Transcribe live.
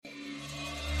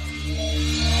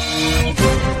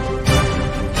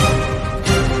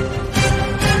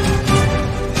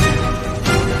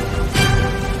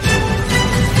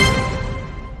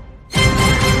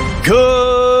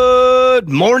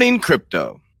Morning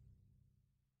Crypto.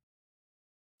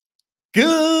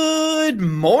 Good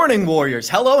morning, warriors.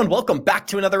 Hello, and welcome back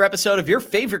to another episode of your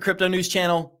favorite crypto news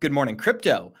channel, Good Morning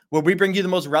Crypto, where we bring you the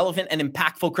most relevant and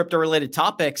impactful crypto-related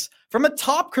topics from a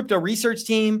top crypto research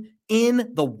team in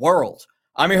the world.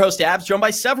 I'm your host, Abs, joined by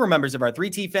several members of our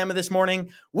 3T family this morning.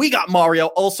 We got Mario,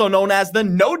 also known as the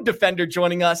Node Defender,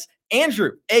 joining us.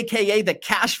 Andrew, aka the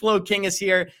Cash Flow King, is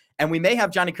here. And we may have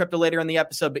Johnny Crypto later in the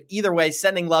episode, but either way,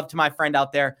 sending love to my friend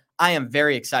out there. I am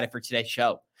very excited for today's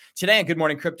show. Today on Good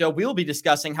Morning Crypto, we will be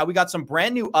discussing how we got some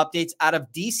brand new updates out of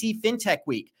DC FinTech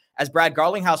Week, as Brad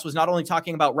Garlinghouse was not only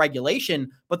talking about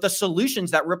regulation, but the solutions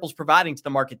that Ripple's providing to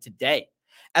the market today.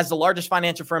 As the largest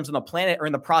financial firms on the planet are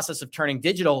in the process of turning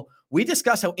digital, we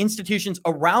discuss how institutions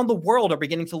around the world are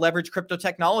beginning to leverage crypto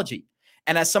technology.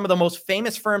 And as some of the most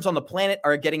famous firms on the planet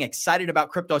are getting excited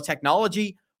about crypto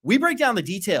technology, we break down the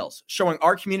details, showing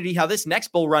our community how this next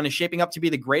bull run is shaping up to be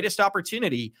the greatest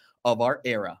opportunity of our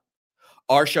era.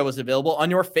 Our show is available on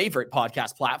your favorite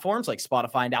podcast platforms like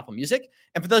Spotify and Apple Music.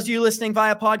 And for those of you listening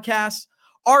via podcasts,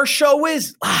 our show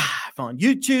is live on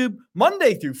YouTube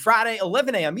Monday through Friday,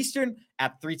 11 a.m. Eastern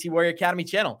at the 3T Warrior Academy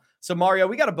channel. So Mario,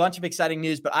 we got a bunch of exciting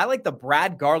news, but I like the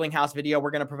Brad Garlinghouse video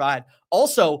we're going to provide.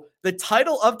 Also, the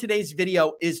title of today's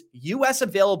video is US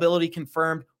Availability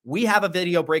Confirmed. We have a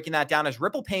video breaking that down as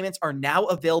Ripple payments are now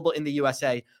available in the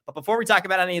USA. But before we talk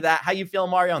about any of that, how you feeling,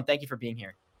 Mario? And thank you for being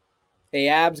here. Hey,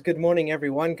 Abs. Good morning,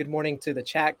 everyone. Good morning to the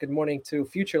chat. Good morning to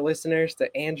future listeners,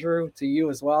 to Andrew, to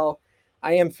you as well.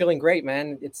 I am feeling great,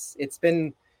 man. It's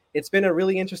been a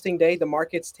really interesting day. The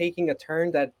market's taking a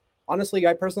turn that honestly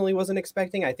I personally wasn't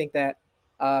expecting. I think that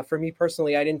for me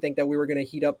personally, I didn't think that we were going to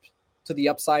heat up to the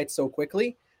upside so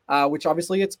quickly, which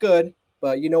obviously it's good.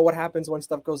 But you know what happens when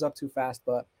stuff goes up too fast.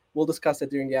 But we'll discuss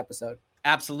it during the episode.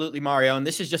 Absolutely, Mario. And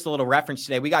this is just a little reference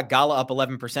today. We got Gala up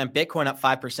 11%, Bitcoin up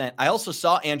 5%. I also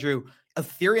saw, Andrew,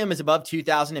 Ethereum is above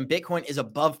 2,000 and Bitcoin is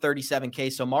above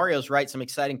 37K. So Mario's right, some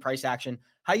exciting price action.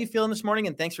 How you feeling this morning?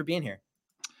 And thanks for being here.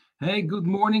 Hey, good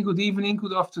morning, good evening,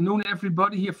 good afternoon,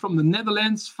 everybody here from the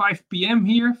Netherlands. 5 p.m.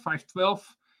 here, 5:12.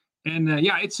 And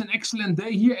yeah, it's an excellent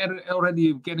day here.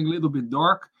 Already getting a little bit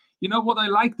dark. You know what I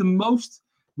like the most?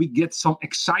 We get some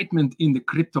excitement in the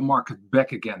crypto market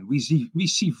back again. We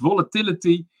see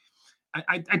volatility.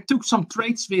 I took some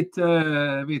trades with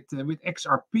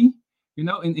XRP. You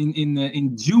know,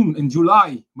 in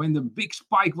July, when the big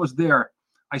spike was there,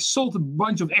 I sold a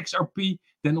bunch of XRP.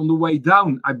 Then on the way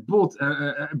down, I bought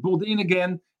in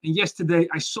again. And yesterday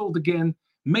I sold again,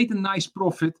 made a nice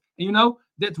profit. And you know,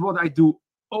 that's what I do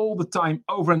all the time,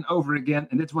 over and over again.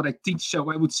 And that's what I teach.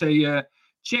 So I would say,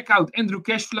 check out Andrew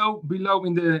Cashflow below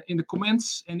in the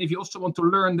comments. And if you also want to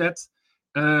learn that,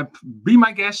 be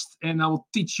my guest, and I will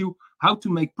teach you how to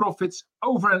make profits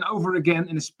over and over again,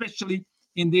 and especially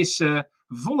in this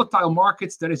volatile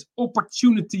markets, there is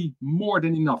opportunity more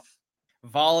than enough.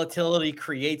 Volatility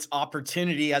creates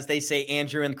opportunity, as they say,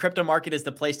 Andrew, and the crypto market is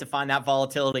the place to find that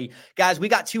volatility. Guys, we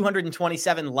got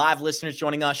 227 live listeners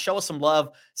joining us. Show us some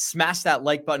love. Smash that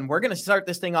like button. We're going to start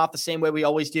this thing off the same way we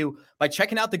always do by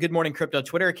checking out the Good Morning Crypto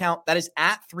Twitter account. That is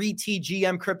at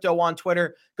 3TGM Crypto on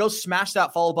Twitter. Go smash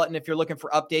that follow button if you're looking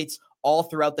for updates all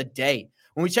throughout the day.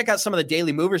 When we check out some of the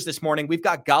daily movers this morning, we've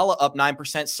got Gala up 9%,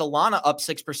 Solana up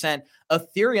 6%,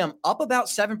 Ethereum up about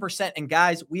 7%. And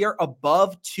guys, we are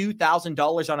above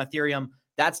 $2,000 on Ethereum.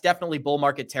 That's definitely bull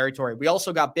market territory. We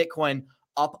also got Bitcoin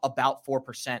up about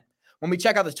 4%. When we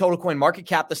check out the total coin market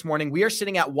cap this morning, we are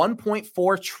sitting at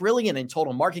 1.4 trillion in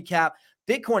total market cap.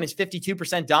 Bitcoin is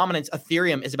 52% dominance.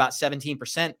 Ethereum is about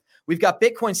 17%. We've got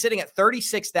Bitcoin sitting at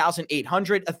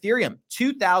 $36,800, Ethereum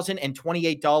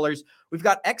 $2,028. We've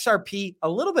got XRP a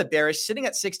little bit bearish, sitting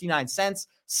at 69 cents.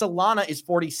 Solana is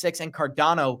 46, and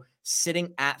Cardano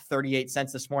sitting at 38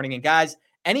 cents this morning. And guys,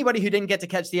 anybody who didn't get to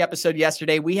catch the episode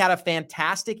yesterday, we had a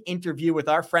fantastic interview with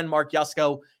our friend Mark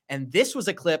Yusko, and this was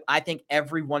a clip I think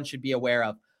everyone should be aware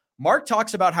of. Mark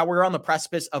talks about how we're on the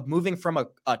precipice of moving from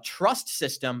a trust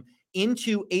system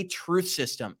into a truth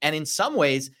system. And in some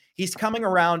ways, he's coming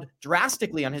around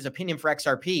drastically on his opinion for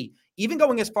XRP, even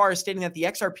going as far as stating that the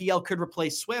XRPL could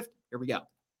replace SWIFT. Here we go.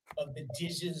 Of the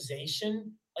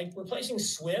digitization, like replacing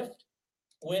SWIFT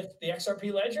with the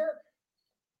XRP ledger,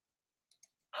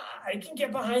 I can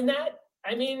get behind that.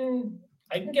 I mean,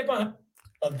 I can get behind.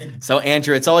 So,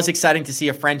 Andrew, it's always exciting to see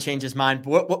a friend change his mind.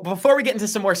 Before we get into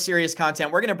some more serious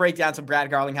content, we're going to break down some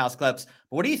Brad Garlinghouse clips.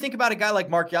 But what do you think about a guy like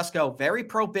Mark Yusko? Very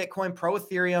pro-Bitcoin,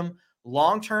 pro-Ethereum,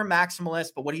 long-term maximalist.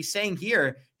 But what he's saying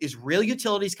here is real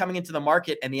utilities coming into the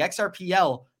market, and the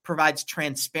XRPL provides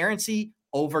transparency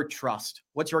over trust.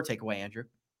 What's your takeaway, Andrew?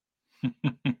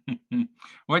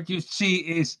 What you see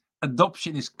is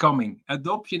adoption is coming.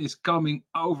 Adoption is coming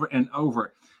over and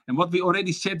over. And what we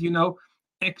already said,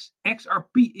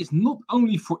 XRP is not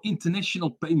only for international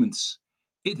payments.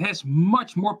 It has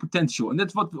much more potential. And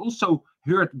that's what we also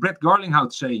heard Brett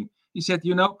Garlinghout saying. He said,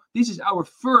 this is our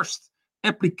first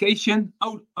application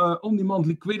on-demand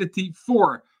liquidity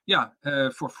for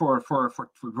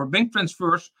bank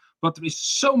transfers. But there is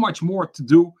so much more to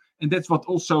do. And that's what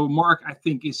also Mark, I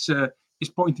think, is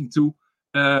pointing to.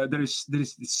 There is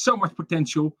so much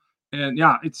potential. And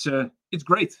yeah, it's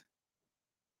great.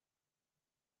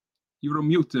 You're on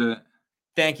mute.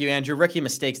 Thank you, Andrew. Rookie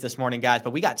mistakes this morning, guys,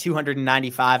 but we got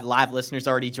 295 live listeners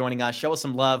already joining us. Show us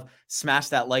some love. Smash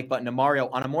that like button. And Mario,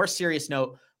 on a more serious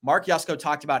note, Mark Yusko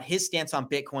talked about his stance on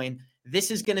Bitcoin.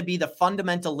 This is going to be the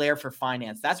fundamental layer for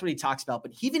finance. That's what he talks about.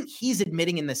 But even he's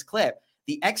admitting in this clip,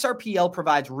 the XRPL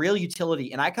provides real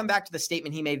utility. And I come back to the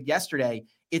statement he made yesterday.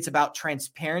 It's about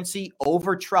transparency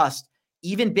over trust.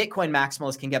 Even Bitcoin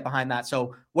maximalists can get behind that.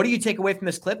 So what do you take away from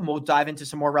this clip? And we'll dive into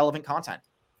some more relevant content.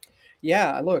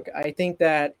 Yeah, look, I think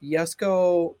that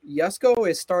Yusko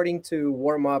is starting to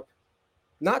warm up,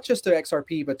 not just to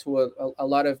XRP, but to a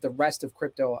lot of the rest of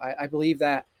crypto. I believe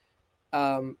that,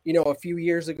 a few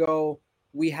years ago,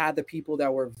 we had the people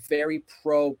that were very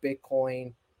pro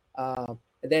Bitcoin.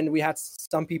 And then we had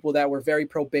some people that were very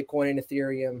pro Bitcoin and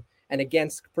Ethereum and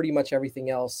against pretty much everything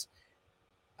else.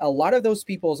 A lot of those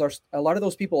people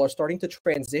are starting to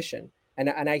transition.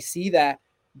 And I see that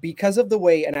because of the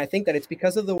way, and I think that it's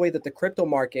because of the way that the crypto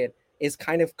market is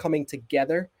kind of coming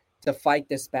together to fight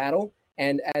this battle.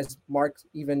 And as Mark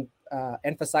even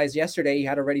emphasized yesterday, he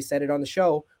had already said it on the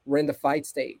show, we're in the fight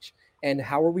stage. And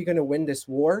how are we going to win this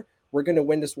war? We're going to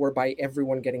win this war by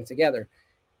everyone getting together.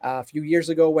 A few years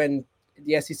ago, when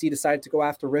the SEC decided to go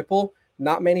after Ripple,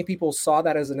 not many people saw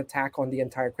that as an attack on the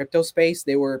entire crypto space.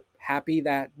 They were happy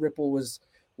that Ripple was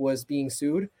being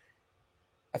sued.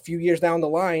 A few years down the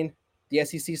line, the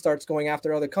SEC starts going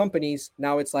after other companies.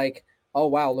 Now it's like, oh,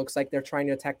 wow, looks like they're trying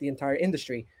to attack the entire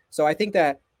industry. So I think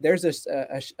that there's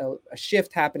a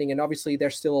shift happening. And obviously,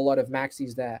 there's still a lot of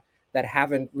maxis that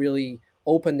haven't really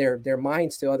opened their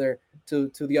minds to the other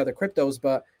cryptos.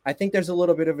 But I think there's a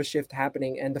little bit of a shift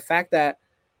happening. And the fact that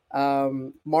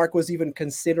Mark was even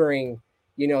considering,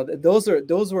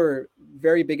 those were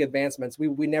very big advancements. We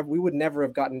would never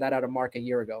have gotten that out of Mark a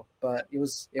year ago, but it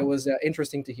was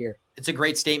interesting to hear. It's a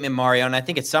great statement, Mario, and I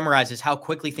think it summarizes how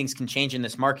quickly things can change in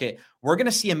this market. We're going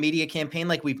to see a media campaign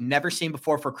like we've never seen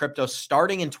before for crypto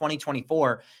starting in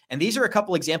 2024, and these are a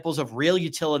couple examples of real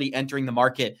utility entering the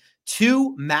market.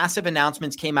 Two massive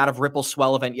announcements came out of Ripple's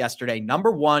Swell event yesterday.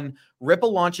 Number one,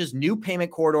 Ripple launches new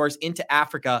payment corridors into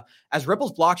Africa as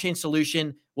Ripple's blockchain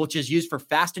solution, which is used for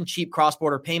fast and cheap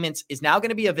cross-border payments, is now going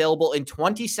to be available in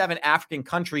 27 African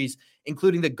countries,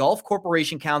 including the Gulf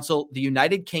Cooperation Council, the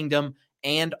United Kingdom,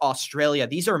 and Australia.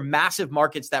 These are massive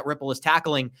markets that Ripple is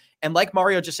tackling. And like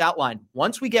Mario just outlined,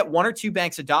 once we get one or two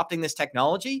banks adopting this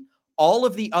technology, all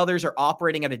of the others are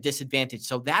operating at a disadvantage.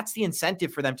 So that's the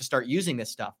incentive for them to start using this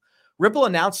stuff. Ripple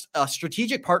announced a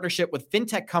strategic partnership with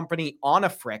fintech company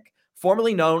Onafric,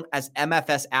 formerly known as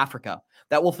MFS Africa,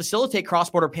 that will facilitate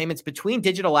cross-border payments between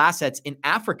digital assets in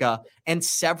Africa and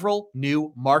several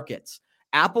new markets.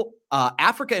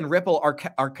 Africa and Ripple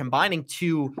are combining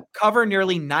to cover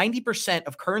nearly 90%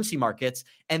 of currency markets,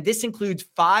 and this includes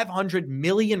 500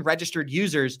 million registered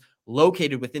users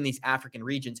located within these African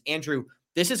regions. Andrew,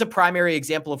 this is a primary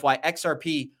example of why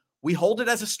XRP, we hold it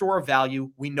as a store of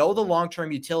value. We know the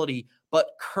long-term utility, but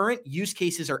current use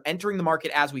cases are entering the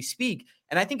market as we speak.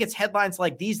 And I think it's headlines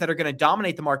like these that are going to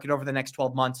dominate the market over the next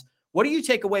 12 months. What do you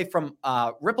take away from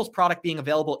Ripple's product being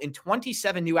available in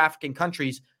 27 new African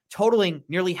countries, totaling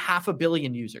nearly 500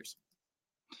 million users?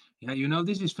 Yeah,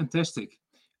 this is fantastic.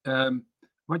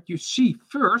 What you see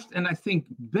first, and I think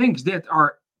banks that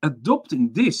are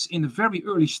adopting this in a very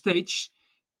early stage,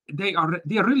 they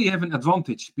really have an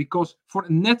advantage, because for a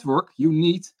network, you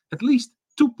need at least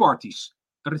two parties,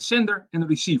 a sender and a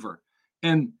receiver.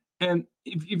 And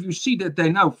if you see that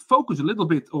they now focus a little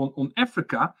bit on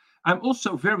Africa, I'm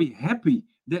also very happy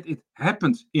that it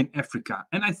happened in Africa.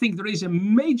 And I think there is a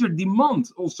major demand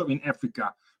also in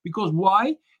Africa. Because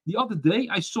why? The other day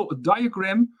I saw a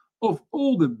diagram of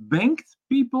all the banked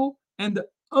people and the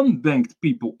unbanked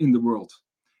people in the world.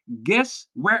 Guess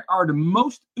where are the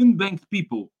most unbanked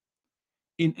people?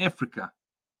 In Africa.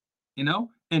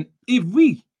 And if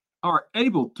we are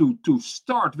able to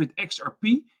start with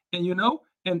XRP,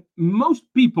 and most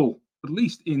people, at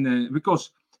least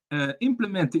because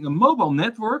implementing a mobile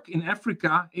network in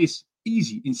Africa is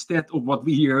easy instead of what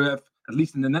we here have, at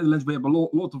least in the Netherlands, we have a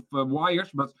lot of wires.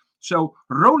 But so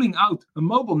rolling out a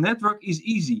mobile network is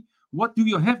easy. what do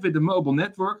you have with a mobile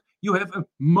network? You have a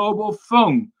mobile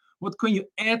phone. What can you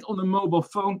add on a mobile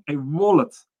phone? A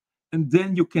wallet. And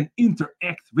then you can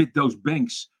interact with those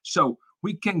banks. So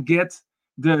we can get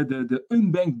the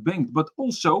unbanked bank, but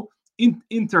also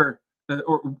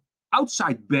or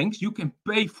outside banks. You can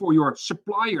pay for your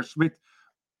suppliers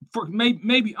for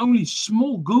maybe only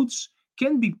small goods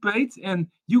can be paid, and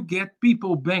you get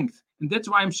people banked. And that's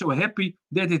why I'm so happy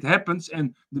that it happens.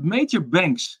 And the major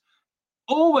banks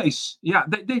always,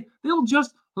 they'll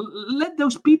just let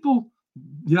those people,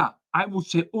 I would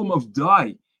say almost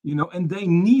die, and they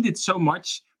need it so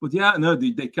much. But no,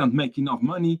 they can't make enough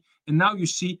money. And now you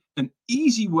see an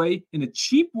easy way, in a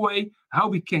cheap way, how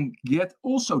we can get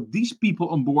also these people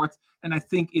on board. And I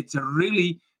think it's a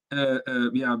really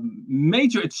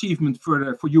major achievement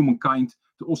for humankind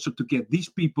to get these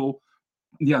people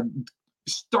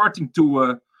starting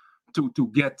to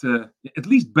get at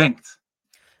least banked.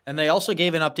 And they also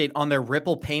gave an update on their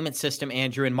Ripple payment system,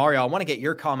 Andrew and Mario. I want to get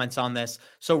your comments on this.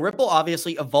 So Ripple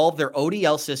obviously evolved their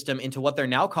ODL system into what they're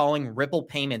now calling Ripple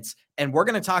Payments. And we're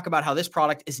going to talk about how this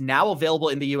product is now available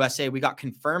in the USA. We got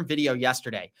confirmed video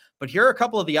yesterday. But here are a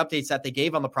couple of the updates that they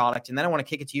gave on the product. And then I want to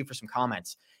kick it to you for some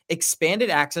comments.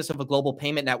 Expanded access of a global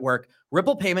payment network.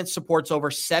 Ripple Payments supports over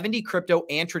 70 crypto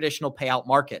and traditional payout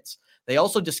markets. They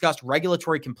also discussed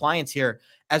regulatory compliance here,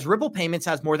 as Ripple Payments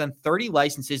has more than 30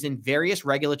 licenses in various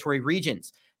regulatory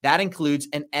regions. That includes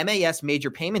an MAS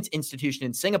major payments institution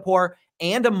in Singapore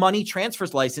and a money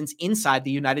transfers license inside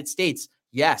the United States.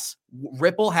 Yes,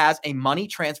 Ripple has a money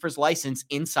transfers license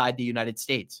inside the United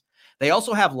States. They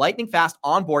also have lightning fast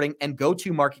onboarding and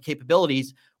go-to market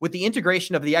capabilities. With the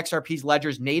integration of the XRP's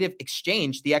ledger's native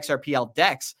exchange, the XRPL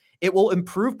DEX, it will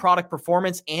improve product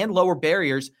performance and lower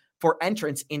barriers for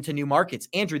entrance into new markets.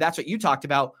 Andrew, that's what you talked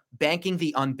about, banking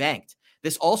the unbanked.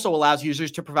 This also allows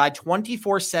users to provide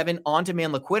 24/7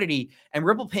 on-demand liquidity, and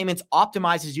Ripple Payments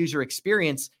optimizes user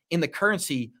experience in the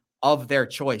currency of their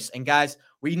choice. And guys,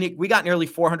 we got nearly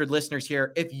 400 listeners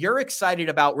here. If you're excited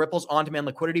about Ripple's on-demand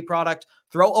liquidity product,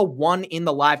 throw a 1 in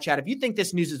the live chat. If you think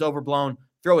this news is overblown,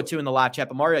 throw a 2 in the live chat.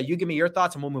 But Mario, you give me your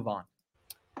thoughts and we'll move on.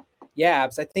 Yeah,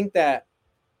 Abs, I think that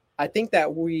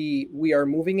we are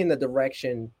moving in the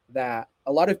direction that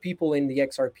a lot of people in the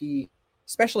XRP,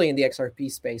 especially in the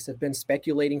XRP space, have been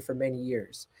speculating for many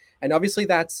years. And obviously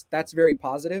that's very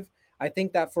positive. I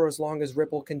think that for as long as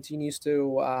Ripple continues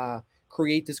to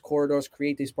create these corridors,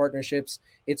 create these partnerships,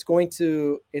 it's going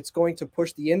to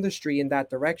push the industry in that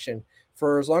direction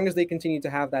for as long as they continue to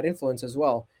have that influence as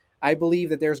well. I believe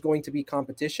that there's going to be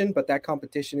competition, but that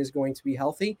competition is going to be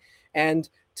healthy. And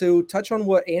to touch on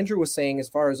what Andrew was saying as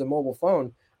far as a mobile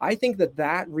phone, I think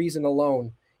that reason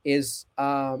alone is,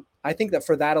 I think that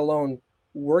for that alone,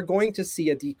 we're going to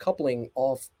see a decoupling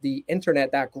of the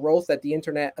internet, that growth, that the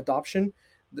internet adoption,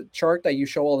 the chart that you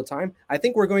show all the time. I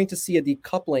think we're going to see a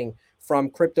decoupling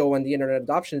from crypto and the internet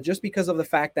adoption just because of the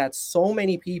fact that so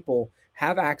many people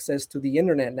have access to the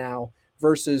internet now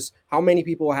versus how many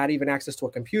people had even access to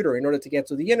a computer. In order to get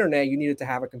to the internet, you needed to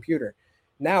have a computer.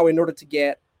 Now, in order to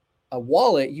get a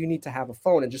wallet, you need to have a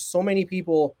phone. And just so many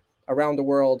people around the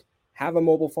world have a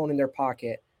mobile phone in their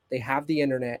pocket. They have the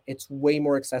internet. It's way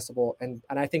more accessible. And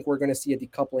I think we're going to see a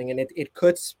decoupling, and it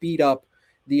could speed up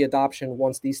the adoption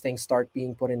once these things start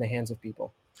being put in the hands of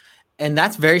people. And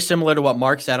that's very similar to what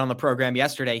Mark said on the program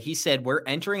yesterday. He said, we're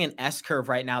entering an S-curve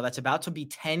right now that's about to be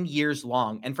 10 years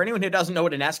long. And for anyone who doesn't know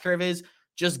what an S-curve is,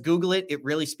 just Google it. It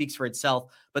really speaks for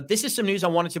itself. But this is some news I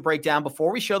wanted to break down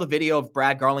before we show the video of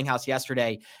Brad Garlinghouse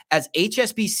yesterday, as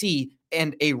HSBC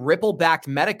and a Ripple-backed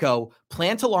Medico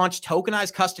plan to launch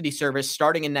tokenized custody service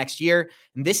starting in next year.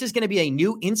 And this is going to be a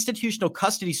new institutional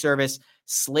custody service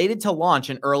slated to launch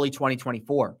in early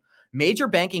 2024. Major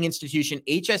banking institution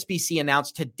HSBC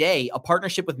announced today a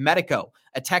partnership with Medico,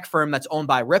 a tech firm that's owned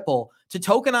by Ripple, to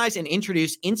tokenize and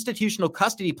introduce institutional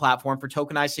custody platform for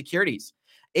tokenized securities.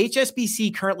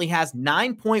 HSBC currently has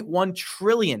 $9.1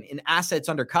 trillion in assets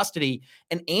under custody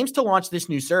and aims to launch this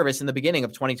new service in the beginning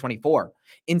of 2024.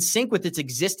 In sync with its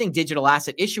existing digital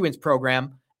asset issuance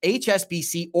program,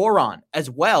 HSBC Oron, as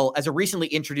well as a recently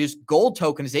introduced gold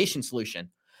tokenization solution.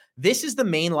 This is the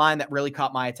main line that really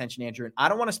caught my attention, Andrew. And I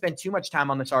don't want to spend too much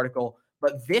time on this article,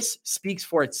 but this speaks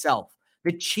for itself.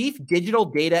 The Chief Digital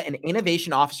Data and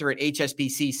Innovation Officer at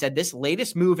HSBC said this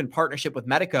latest move in partnership with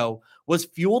Medico was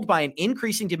fueled by an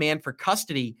increasing demand for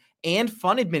custody and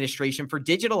fund administration for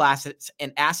digital assets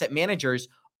and asset managers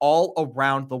all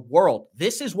around the world.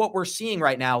 This is what we're seeing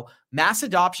right now, mass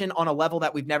adoption on a level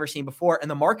that we've never seen before. And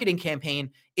the marketing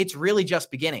campaign, it's really just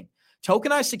beginning.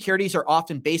 Tokenized securities are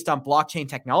often based on blockchain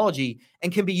technology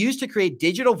and can be used to create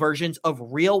digital versions of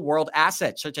real-world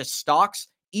assets such as stocks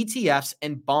ETFs,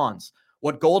 and bonds.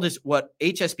 What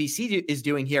HSBC is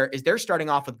doing here is they're starting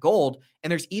off with gold, and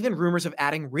there's even rumors of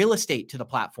adding real estate to the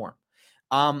platform.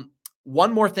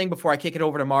 One more thing before I kick it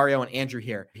over to Mario and Andrew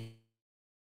here.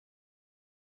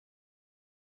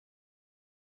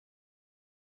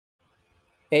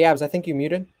 Hey, Abs, I think you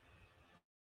muted.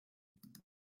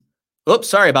 Oops,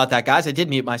 sorry about that, guys. I did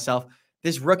mute myself.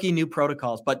 This rookie new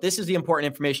protocols, but this is the important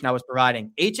information I was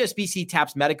providing. HSBC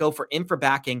taps Medico for infra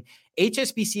backing.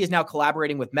 HSBC is now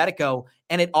collaborating with Medico,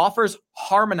 and it offers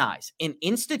Harmonize, an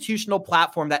institutional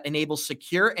platform that enables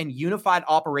secure and unified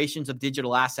operations of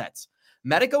digital assets.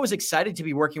 Medico is excited to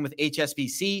be working with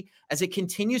HSBC as it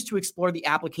continues to explore the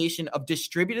application of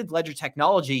distributed ledger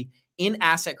technology in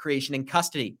asset creation and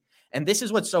custody. And this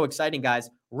is what's so exciting, guys.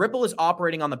 Ripple is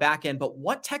operating on the back end, but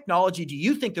what technology do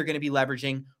you think they're going to be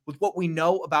leveraging with what we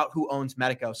know about who owns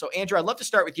Medico? So, Andrew, I'd love to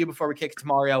start with you before we kick it to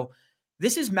Mario.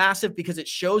 This is massive because it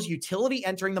shows utility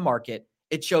entering the market.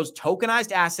 It shows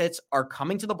tokenized assets are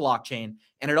coming to the blockchain.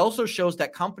 And it also shows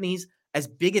that companies as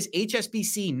big as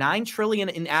HSBC, $9 trillion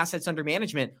in assets under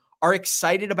management, are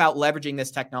excited about leveraging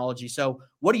this technology. So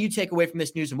what do you take away from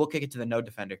this news? And we'll kick it to the Node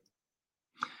Defender.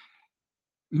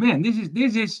 Man, this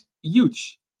is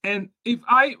huge. And if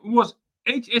I was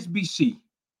HSBC,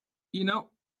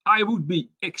 I would be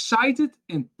excited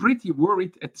and pretty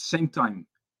worried at the same time.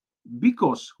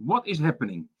 Because what is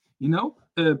happening?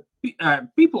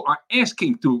 People are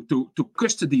asking to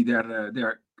custody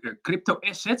their crypto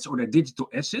assets or their digital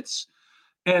assets.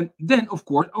 And then, of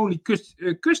course, only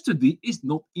custody is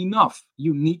not enough.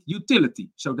 You need utility.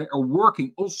 So they are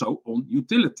working also on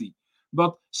utility.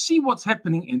 But see what's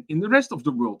happening in the rest of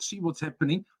the world. See what's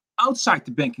happening outside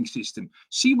the banking system.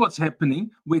 See what's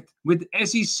happening with the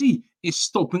SEC is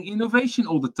stopping innovation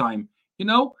all the time.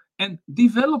 And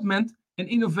development and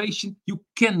innovation, you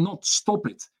cannot stop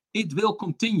it. It will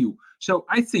continue. So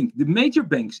I think the major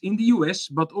banks in the US,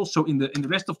 but also in the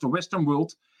rest of the Western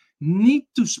world, need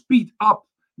to speed up.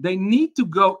 They need to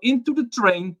go into the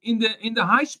train, in the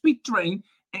high-speed train,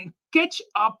 and catch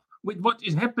up with what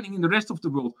is happening in the rest of the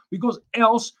world, because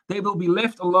else they will be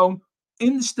left alone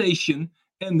in the station,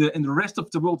 and the rest of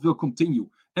the world will continue.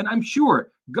 And I'm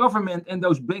sure government and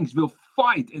those banks will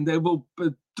fight, and they will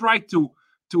try to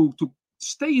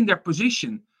stay in their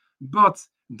position, but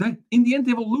in the end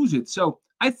they will lose it. So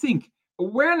I think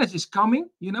awareness is coming.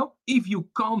 If you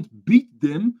can't beat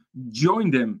them, join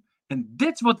them, and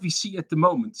that's what we see at the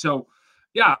moment. So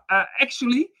yeah,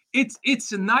 actually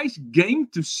it's a nice game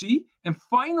to see, and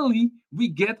finally we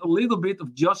get a little bit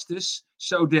of justice,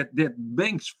 so that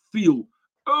banks feel,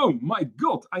 oh my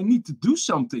God, I need to do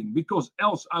something, because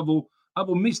else I will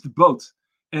miss the boat.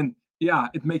 And yeah,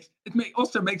 it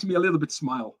also makes me a little bit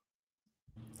smile.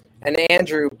 And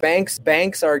Andrew,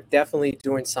 banks are definitely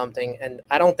doing something, and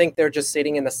I don't think they're just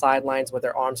sitting in the sidelines with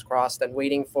their arms crossed and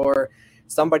waiting for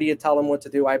somebody to tell them what to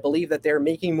do. I believe that they're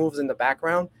making moves in the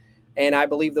background, and I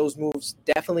believe those moves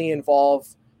definitely involve,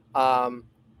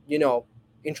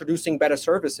 introducing better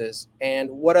services. And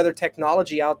what other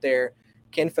technology out there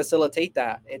can facilitate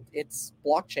that? It's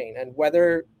blockchain, and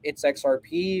whether it's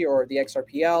XRP or the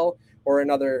XRPL or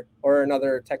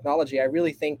another technology, I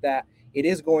really think that it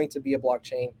is going to be a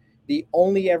blockchain. The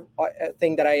only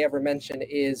thing that I ever mention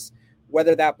is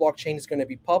whether that blockchain is going to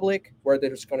be public, whether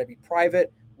it's going to be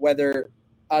private, whether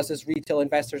us as retail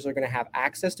investors are going to have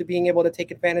access to being able to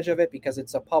take advantage of it because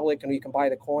it's a public and you can buy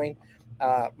the coin.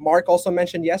 Mark also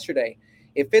mentioned yesterday,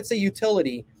 if it's a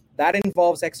utility that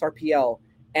involves XRPL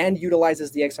and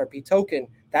utilizes the XRP token,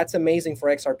 that's amazing for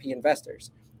XRP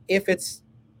investors. If it's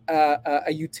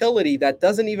a utility that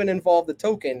doesn't even involve the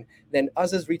token, then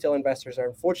us as retail investors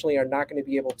are not going to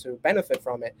be able to benefit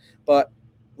from it. But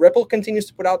Ripple continues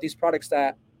to put out these products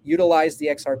that utilize the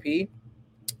XRP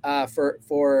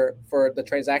for the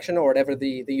transaction or whatever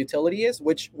the utility is,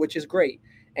 which is great.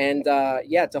 And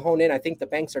to hone in, I think the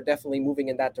banks are definitely moving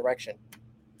in that direction.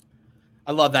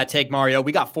 I love that take, Mario.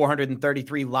 We got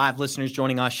 433 live listeners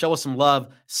joining us. Show us some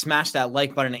love. Smash that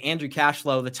like button. Andrew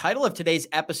Cashflow, the title of today's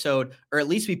episode, or at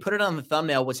least we put it on the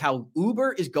thumbnail, was how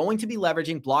Uber is going to be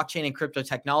leveraging blockchain and crypto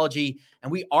technology.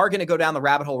 And we are going to go down the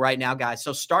rabbit hole right now, guys.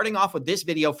 So starting off with this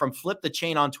video from Flip the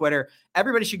Chain on Twitter,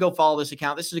 everybody should go follow this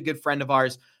account. This is a good friend of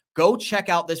ours. Go check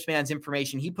out this man's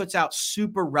information. He puts out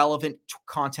super relevant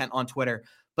content on Twitter.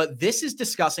 But this is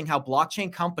discussing how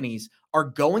blockchain companies are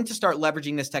going to start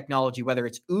leveraging this technology, whether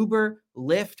it's Uber,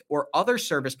 Lyft, or other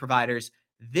service providers.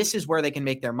 This is where they can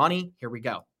make their money. Here we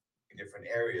go. Different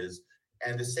areas.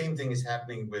 And the same thing is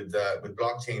happening with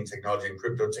blockchain technology and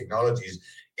crypto technologies.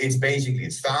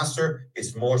 It's faster,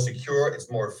 it's more secure,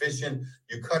 it's more efficient.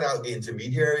 You cut out the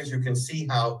intermediaries. You can see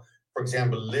how for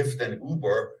example, Lyft and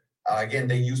Uber, again,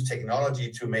 they use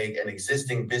technology to make an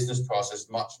existing business process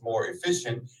much more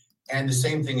efficient. And the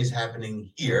same thing is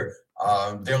happening here.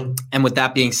 And with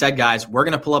that being said, guys, we're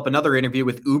going to pull up another interview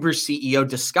with Uber's CEO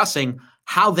discussing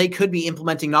how they could be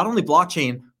implementing not only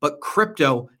blockchain, but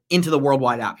crypto into the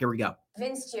worldwide app. Here we go.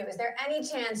 Convinced you? Is there any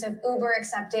chance of Uber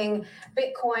accepting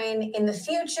Bitcoin in the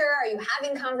future? Are you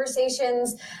having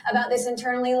conversations about this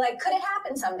internally? Like, could it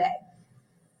happen someday?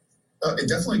 It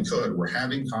definitely could. We're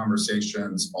having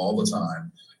conversations all the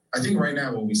time. I think right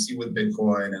now what we see with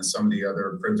Bitcoin and some of the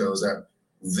other cryptos that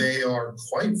they are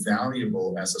quite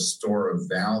valuable as a store of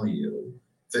value.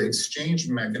 The exchange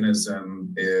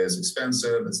mechanism is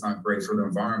expensive. It's not great for the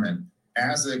environment.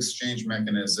 As the exchange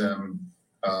mechanism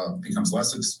becomes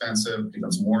less expensive,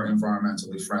 becomes more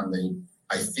environmentally friendly,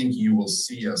 I think you will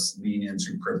see us lean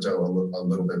into crypto a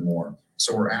little bit more.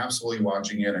 So we're absolutely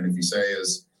watching it. And if you say,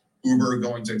 is Uber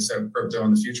going to accept crypto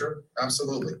in the future?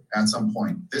 Absolutely, at some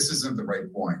point. This isn't the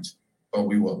right point, but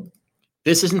we will.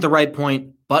 This isn't the right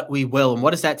point, but we will. And what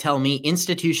does that tell me?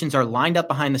 Institutions are lined up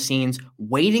behind the scenes,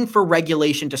 waiting for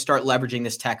regulation to start leveraging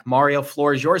this tech. Mario,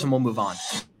 floor is yours, and we'll move on.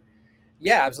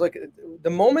 Yeah, it's like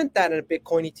the moment that a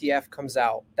Bitcoin ETF comes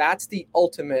out, that's the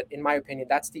ultimate, in my opinion,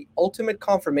 that's the ultimate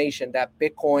confirmation that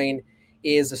Bitcoin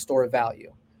is a store of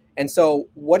value. And so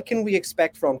what can we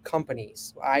expect from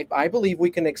companies? I believe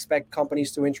we can expect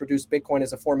companies to introduce Bitcoin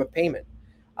as a form of payment.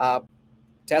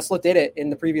 Tesla did it in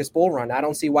the previous bull run. I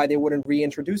don't see why they wouldn't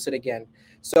reintroduce it again.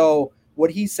 So what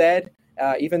he said,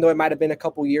 even though it might have been a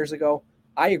couple years ago,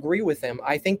 I agree with him.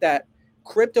 I think that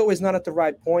crypto is not at the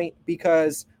right point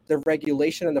because the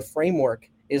regulation and the framework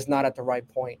is not at the right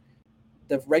point.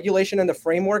 The regulation and the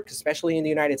framework, especially in the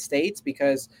United States,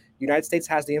 because the United States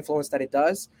has the influence that it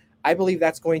does, I believe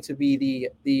that's going to be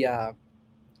the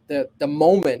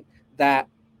moment that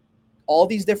all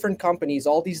these different companies,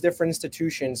 all these different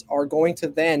institutions are going to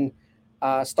then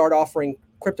start offering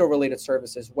crypto-related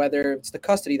services, whether it's the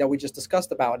custody that we just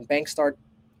discussed about, and banks start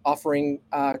offering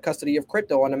custody of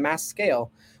crypto on a mass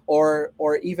scale,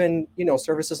 or even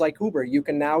services like Uber. You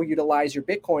can now utilize your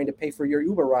Bitcoin to pay for your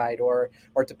Uber ride or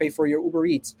to pay for your Uber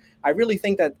Eats. I really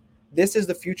think that this is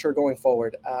the future going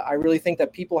forward. I really think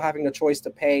that people having the choice to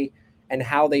pay and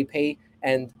how they pay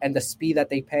and the speed that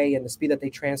they pay and the speed that they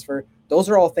transfer, those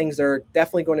are all things that are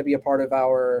definitely going to be a part of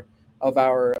our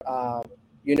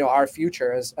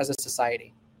future as a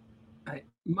society.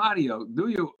 Mario, do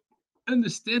you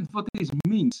understand what this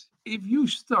means? If you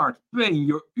start paying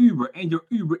your Uber and your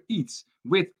Uber Eats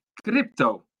with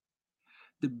crypto,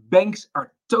 the banks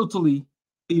are totally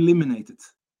eliminated.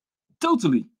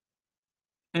 Totally.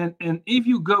 And if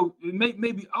you go,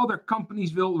 maybe other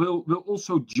companies will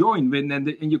also join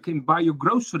and you can buy your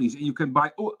groceries and you can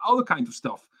buy all other kinds of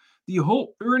stuff. The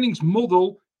whole earnings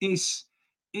model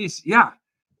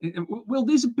will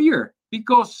disappear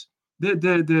because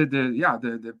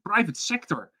the private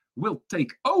sector will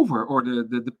take over, or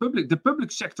the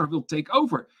public sector will take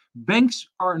over. Banks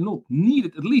are not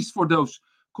needed, at least for those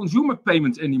consumer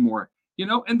payments anymore.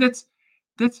 And that's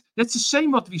the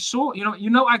same what we saw.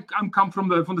 I'm come from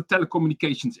the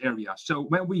telecommunications area. So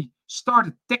when we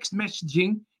started text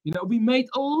messaging, we made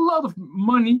a lot of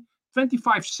money,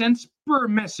 25 cents per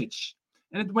message,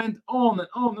 and it went on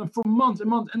and for months and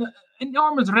months, and an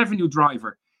enormous revenue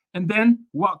driver. And then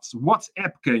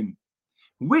WhatsApp came.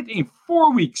 Within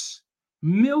 4 weeks,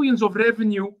 millions of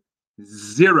revenue,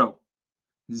 zero.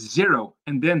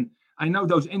 And then I know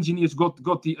those engineers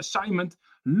got the assignment.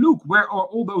 Look, where are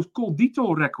all those call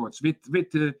detail records with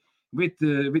the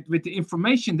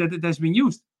information that it has been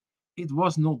used? It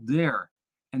was not there,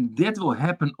 and that will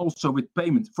happen also with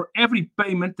payment. For every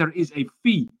payment, there is a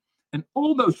fee, and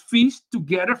all those fees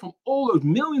together from all those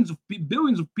billions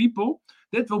of people,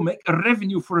 that will make a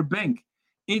revenue for a bank.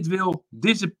 It will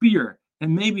disappear,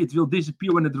 and maybe it will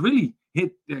disappear when it really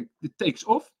it takes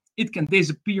off. It can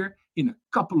disappear in a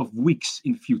couple of weeks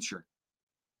in the future.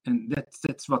 And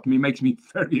that's what makes me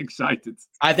very excited.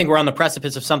 I think we're on the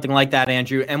precipice of something like that,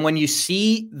 Andrew. And when you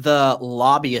see the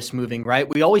lobbyists moving, right,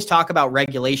 we always talk about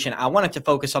regulation. I wanted to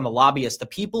focus on the lobbyists, the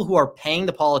people who are paying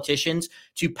the politicians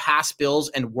to pass bills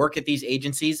and work at these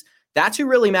agencies. That's who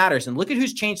really matters. And look at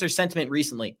who's changed their sentiment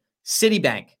recently.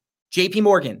 Citibank, JP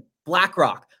Morgan,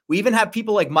 BlackRock. We even have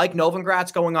people like Mike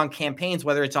Novogratz going on campaigns,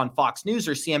 whether it's on Fox News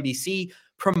or CNBC,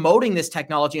 promoting this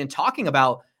technology and talking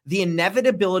about the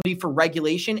inevitability for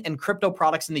regulation and crypto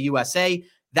products in the USA.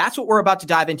 That's what we're about to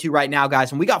dive into right now,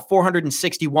 guys. And we got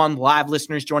 461 live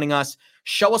listeners joining us.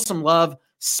 Show us some love.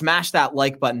 Smash that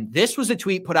like button. This was a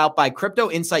tweet put out by Crypto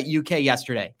Insight UK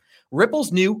yesterday.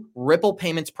 Ripple's new Ripple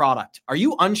Payments product. Are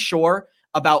you unsure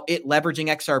about it leveraging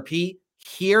XRP?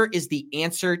 Here is the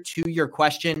answer to your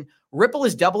question. Ripple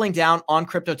is doubling down on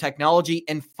crypto technology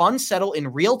and funds settle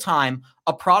in real time,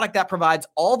 a product that provides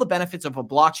all the benefits of a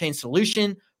blockchain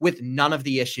solution with none of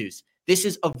the issues. This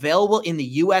is available in the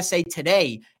USA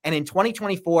today, and in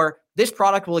 2024, this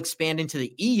product will expand into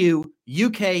the EU,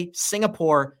 UK,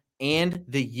 Singapore, and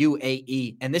the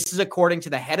UAE. And this is according to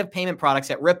the head of payment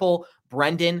products at Ripple,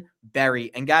 Brendan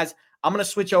Berry. And guys, I'm going to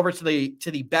switch over to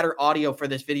the better audio for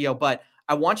this video, but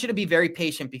I want you to be very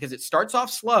patient because it starts off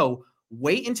slow.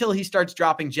 Wait until he starts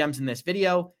dropping gems in this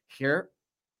video. Here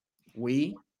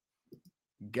we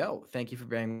go. Thank you for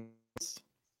bearing with us.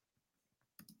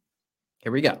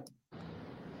 Here we go.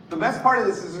 The best part of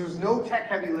this is there's no tech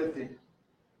heavy lifting.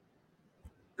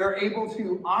 They're able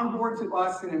to onboard to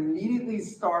us and immediately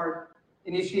start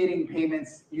initiating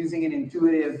payments using an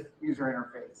intuitive user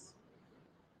interface.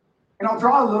 And I'll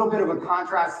draw a little bit of a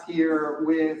contrast here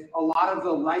with a lot of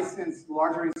the licensed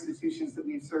larger institutions that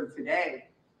we've served today.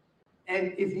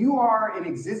 And if you are an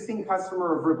existing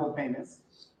customer of Ripple Payments,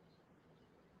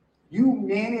 you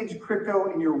manage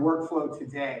crypto in your workflow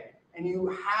today, and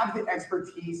you have the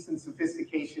expertise and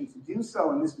sophistication to do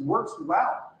so, and this works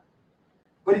well.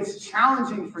 But it's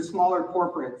challenging for smaller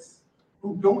corporates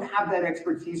who don't have that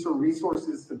expertise or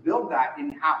resources to build that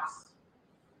in-house.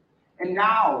 And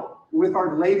now, with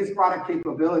our latest product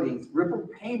capabilities, Ripple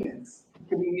Payments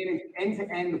can be managed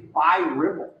end-to-end by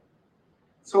Ripple.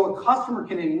 So a customer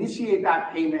can initiate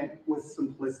that payment with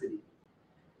simplicity.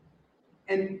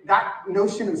 And that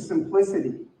notion of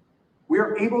simplicity, we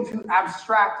are able to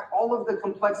abstract all of the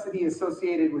complexity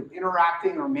associated with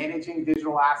interacting or managing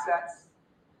digital assets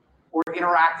or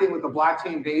interacting with a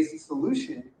blockchain-based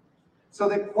solution so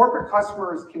that corporate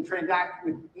customers can transact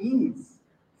with ease,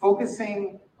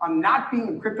 focusing on not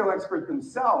being a crypto expert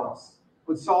themselves,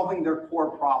 but solving their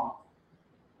core problem.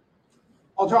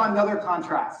 I'll draw another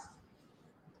contrast.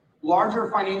 Larger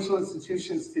financial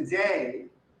institutions today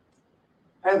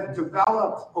have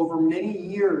developed over many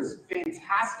years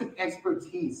fantastic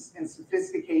expertise and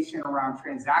sophistication around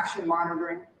transaction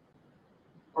monitoring,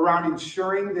 around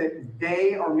ensuring that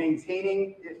they are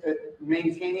maintaining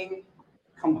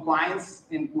compliance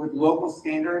with local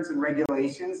standards and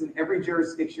regulations in every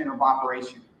jurisdiction of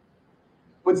operation.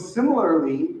 But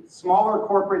similarly, smaller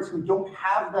corporates who don't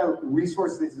have the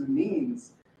resources and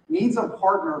means needs a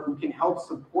partner who can help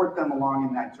support them along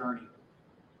in that journey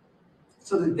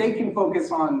so that they can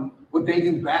focus on what they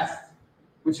do best,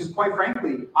 which is quite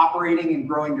frankly, operating and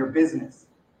growing their business.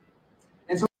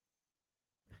 And so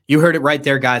you heard it right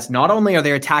there, guys. Not only are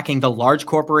they attacking the large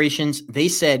corporations, they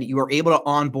said you are able to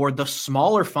onboard the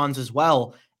smaller funds as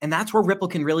well. And that's where Ripple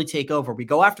can really take over. We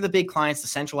go after the big clients, the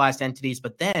centralized entities,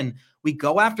 but then we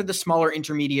go after the smaller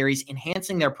intermediaries,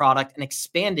 enhancing their product and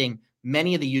expanding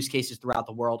many of the use cases throughout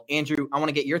the world. Andrew, I want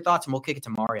to get your thoughts and we'll kick it to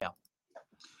Mario.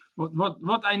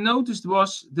 What I noticed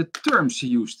was the terms he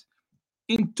used.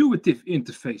 Intuitive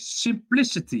interface,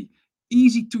 simplicity,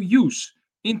 easy to use,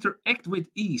 interact with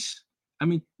ease. I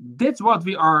mean, that's what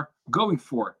we are going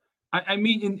for. I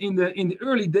mean, in the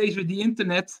early days with the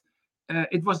internet,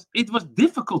 it was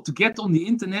difficult to get on the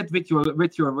internet with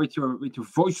your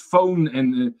voice phone,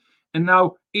 and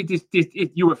now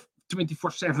you have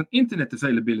 24/7 internet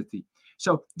availability.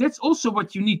 So that's also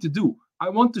what you need to do. I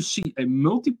want to see a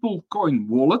multiple coin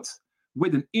wallet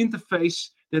with an interface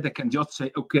that I can just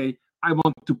say, okay, I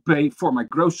want to pay for my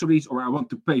groceries, or I want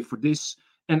to pay for this.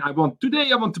 And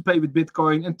today I want to pay with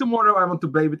Bitcoin, and tomorrow I want to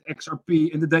pay with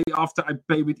XRP, and the day after I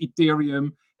pay with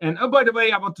Ethereum. And oh, by the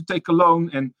way, I want to take a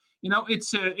loan. And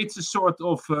it's a sort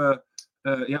of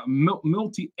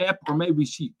multi-app, or maybe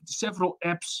see several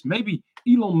apps. Maybe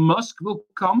Elon Musk will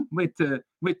come with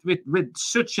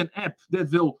such an app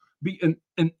that will be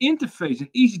an interface, an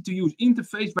easy to use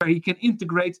interface where he can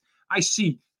integrate. I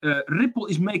see Ripple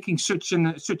is making such an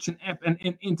app and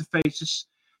interfaces.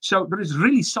 So there is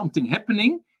really something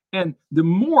happening, and the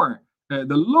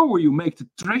lower you make the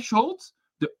threshold,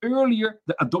 the earlier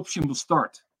the adoption will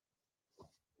start.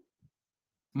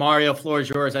 Mario, floor is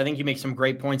yours. I think you make some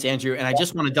great points, Andrew. And I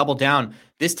just want to double down.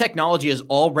 This technology is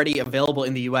already available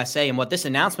in the USA. And what this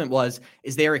announcement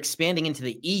is they are expanding into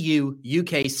the EU,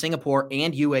 UK, Singapore,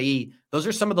 and UAE. Those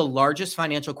are some of the largest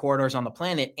financial corridors on the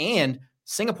planet. And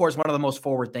Singapore is one of the most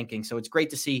forward-thinking. So it's great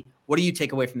to see. What do you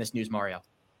take away from this news, Mario?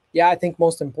 Yeah, I think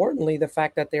most importantly, the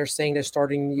fact that they're saying they're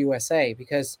starting in the USA,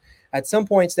 because at some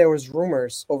points there was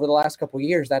rumors over the last couple of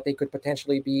years that they could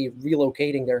potentially be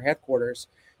relocating their headquarters.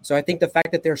 So I think the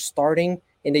fact that they're starting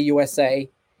in the USA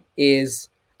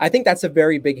I think that's a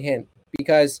very big hint,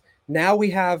 because now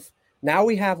we have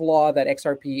law that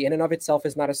XRP in and of itself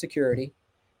is not a security.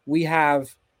 We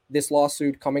have this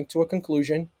lawsuit coming to a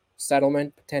conclusion.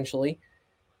 settlement potentially.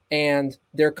 And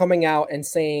they're coming out and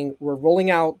saying, we're rolling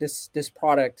out this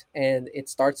product and it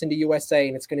starts in the USA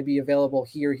and it's going to be available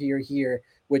here,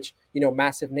 which,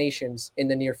 massive nations in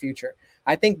the near future.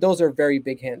 I think those are very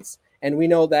big hints. And we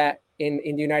know that in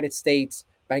the United States,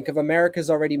 Bank of America has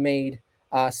already made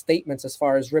statements as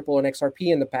far as Ripple and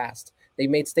XRP in the past. They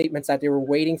made statements that they were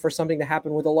waiting for something to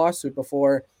happen with a lawsuit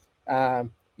before,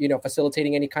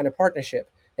 facilitating any kind of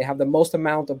partnership. They have the most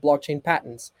amount of blockchain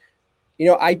patents.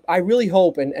 I really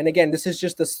hope, and again, this is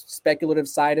just the speculative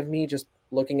side of me, just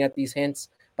looking at these hints,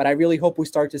 but I really hope we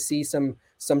start to see some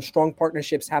strong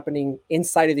partnerships happening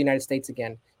inside of the United States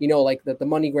again. Like the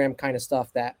MoneyGram kind of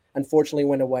stuff that unfortunately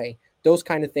went away. Those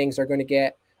kind of things are going to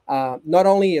get, not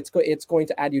only it's going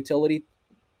to add utility,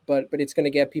 but it's going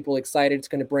to get people excited. It's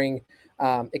going to bring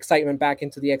excitement back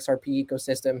into the XRP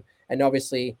ecosystem. And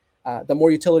obviously, the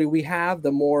more utility we have,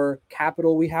 the more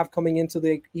capital we have coming into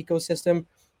the ecosystem,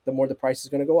 the more the price is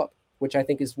going to go up, which I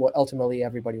think is what ultimately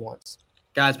everybody wants.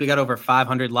 Guys, we got over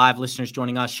 500 live listeners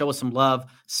joining us. Show us some love.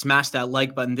 Smash that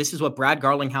like button. This is what Brad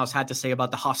Garlinghouse had to say about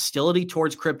the hostility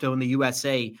towards crypto in the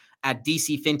USA at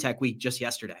DC FinTech Week just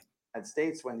yesterday. United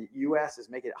States, when the U.S. is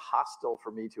making it hostile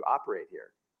for me to operate here.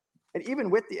 And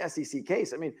even with the SEC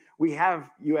case, I mean, we have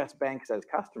U.S. banks as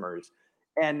customers.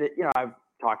 And, I've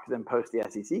talked to them post the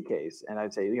SEC case. And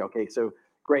I'd say, okay, so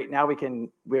great. Now we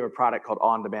have a product called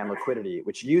on-demand liquidity,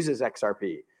 which uses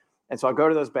XRP. And so I'll go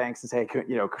to those banks and say,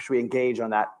 should we engage on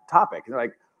that topic? And they're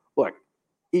like, look,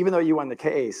 even though you won the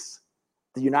case,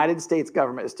 the United States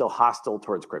government is still hostile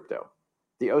towards crypto.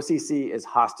 The OCC is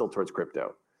hostile towards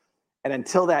crypto. And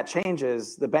until that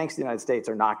changes, the banks of the United States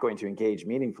are not going to engage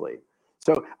meaningfully.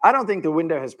 So I don't think the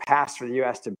window has passed for the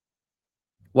U.S. to.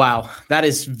 Wow, that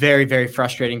is very, very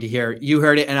frustrating to hear. You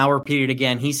heard it, and I'll repeat it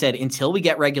again. He said, until we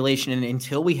get regulation and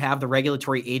until we have the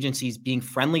regulatory agencies being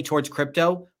friendly towards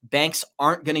crypto, banks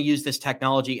aren't going to use this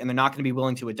technology and they're not going to be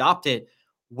willing to adopt it.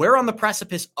 We're on the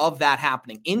precipice of that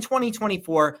happening. In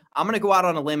 2024, I'm going to go out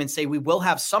on a limb and say we will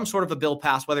have some sort of a bill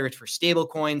passed, whether it's for stable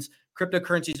coins,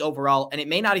 cryptocurrencies overall, and it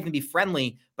may not even be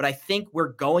friendly, but I think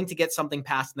we're going to get something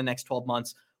passed in the next 12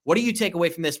 months. What do you take away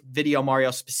from this video, Mario,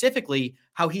 specifically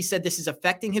how he said this is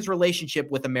affecting his relationship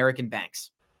with American banks?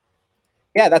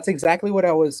 Yeah, that's exactly what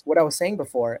I was saying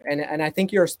before. And I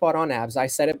think you're spot on, Abs. I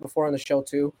said it before on the show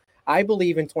too. I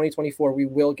believe in 2024 we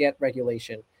will get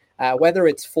regulation, whether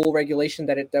it's full regulation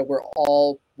that we're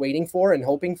all waiting for and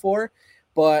hoping for,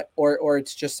 but or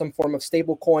it's just some form of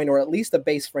stable coin or at least a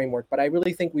base framework. But I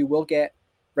really think we will get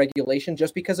regulation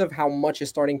just because of how much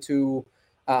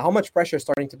pressure is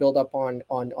starting to build up on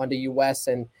the US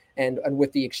and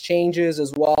with the exchanges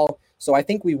as well. So I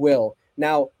think we will.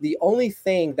 Now, the only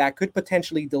thing that could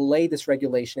potentially delay this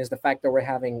regulation is the fact that we're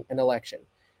having an election.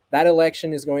 That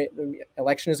election is going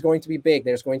to be big.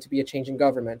 There's going to be a change in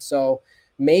government. So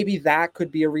maybe that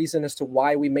could be a reason as to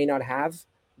why we may not have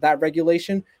that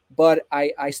regulation. But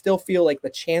I still feel like the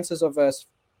chances of us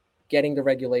getting the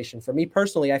regulation, for me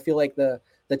personally, I feel like the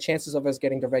chances of us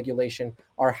getting the regulation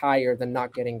are higher than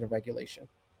not getting the regulation.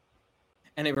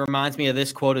 And it reminds me of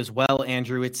this quote as well,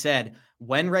 Andrew. It said,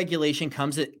 when regulation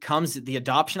comes, the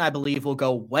adoption, I believe, will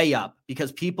go way up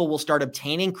because people will start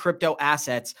obtaining crypto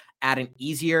assets at an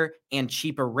easier and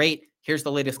cheaper rate. Here's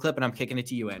the latest clip, and I'm kicking it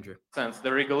to you, Andrew. Since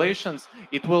the regulations,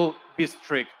 it will be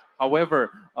strict.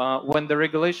 However, when the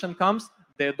regulation comes,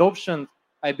 the adoption,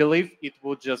 I believe it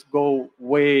will just go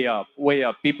way up, way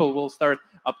up. People will start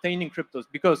obtaining cryptos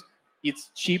because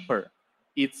it's cheaper,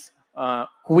 it's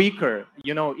quicker.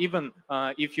 Even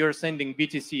if you're sending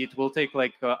BTC, it will take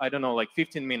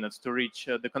 15 minutes to reach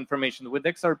the confirmation. With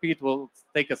XRP, it will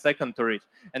take a second to reach.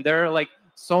 And there are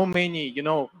so many,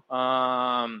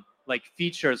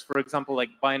 features, for example, like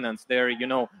Binance, there,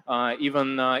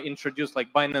 even introduced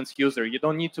Binance user. You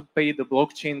don't need to pay the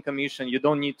blockchain commission. You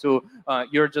don't need to,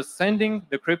 you're just sending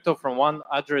the crypto from one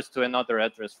address to another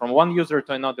address, from one user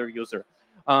to another user.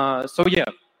 And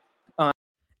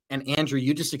Andrew,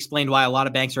 you just explained why a lot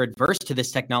of banks are adverse to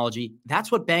this technology.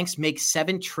 That's what banks make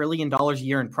 $7 trillion a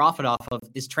year in profit off of,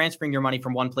 is transferring your money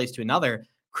from one place to another.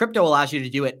 Crypto allows you to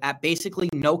do it at basically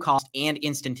no cost and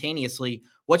instantaneously.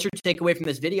 What's your takeaway from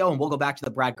this video? And we'll go back to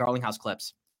the Brad Garlinghouse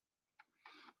clips.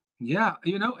 Yeah,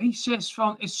 he says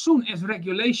as soon as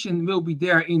regulation will be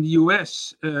there in the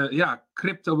US,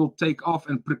 crypto will take off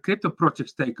and crypto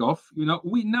projects take off.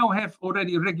 We now have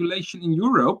already regulation in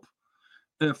Europe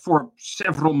for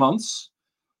several months.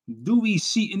 Do we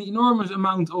see an enormous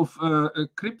amount of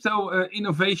crypto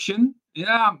innovation?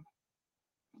 Yeah,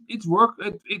 it's work.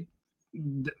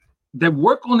 They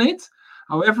work on it.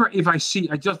 However, I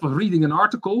just was reading an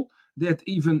article that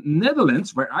even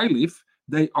Netherlands, where I live,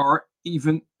 they are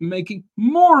even making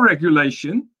more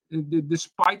regulation,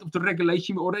 despite of the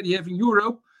regulation we already have in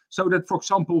Europe. So that, for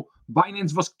example,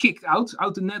 Binance was kicked out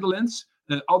the Netherlands.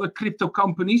 Other crypto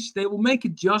companies, they will make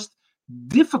it just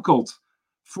difficult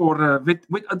for with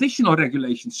additional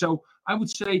regulation. So I would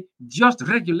say just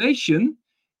regulation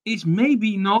is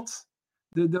maybe not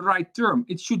the right term.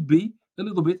 It should be a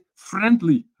little bit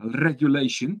friendly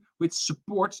regulation which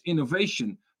supports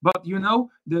innovation. But you know,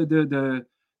 the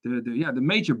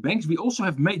major banks, we also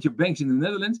have major banks in the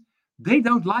Netherlands, they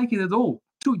don't like it at all.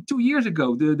 Two years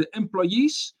ago, the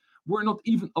employees were not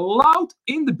even allowed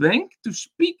in the bank to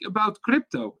speak about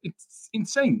crypto. It's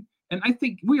insane. And I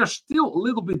think we are still a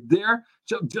little bit there.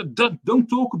 So just don't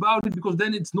talk about it because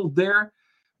then it's not there.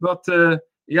 But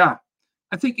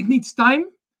I think it needs time.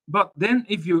 But then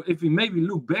if we maybe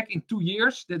look back in 2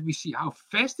 years, that we see how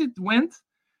fast it went.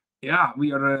 Yeah,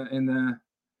 we are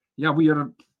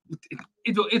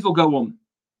it will go on.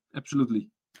 Absolutely.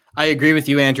 I agree with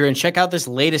you, Andrew. And check out this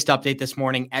latest update this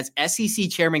morning as SEC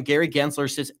Chairman Gary Gensler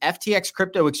says FTX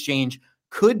crypto exchange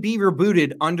could be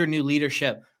rebooted under new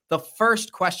leadership. The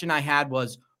first question I had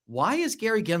was, why is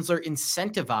Gary Gensler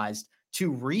incentivized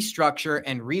to restructure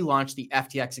and relaunch the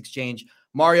FTX exchange?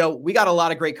 Mario, we got a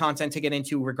lot of great content to get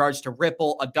into in regards to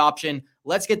Ripple adoption.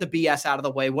 Let's get the BS out of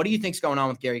the way. What do you think's going on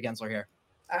with Gary Gensler here?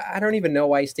 I don't even know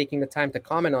why he's taking the time to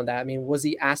comment on that. I mean, was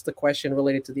he asked a question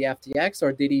related to the FTX,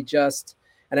 or did he just,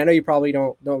 and I know you probably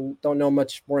don't know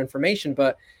much more information,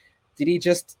 but did he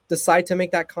just decide to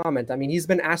make that comment? I mean, he's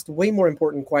been asked way more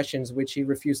important questions, which he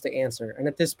refused to answer. And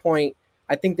at this point,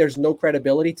 I think there's no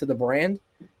credibility to the brand.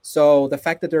 So the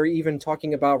fact that they're even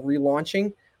talking about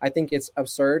relaunching, I think it's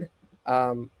absurd,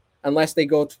 unless they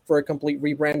go for a complete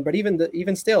rebrand. But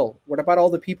even still, what about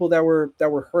all the people that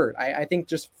were hurt? I think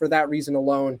just for that reason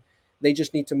alone, they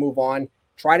just need to move on,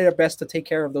 try their best to take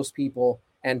care of those people,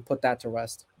 and put that to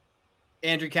rest.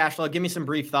 Andrew Cashflow, give me some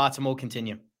brief thoughts and we'll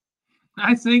continue.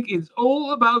 I think it's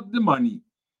all about the money.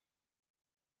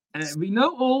 We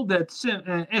know all that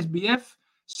SBF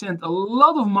sent a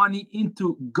lot of money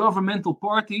into governmental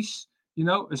parties, you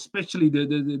know, especially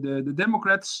the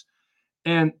Democrats.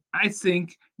 And I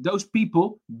think those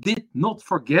people did not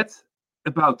forget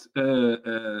about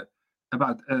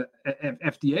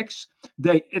FTX.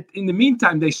 In the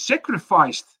meantime, they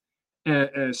sacrificed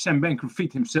Sam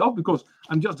Bankman-Fried himself, because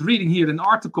I'm just reading here an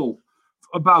article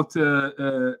about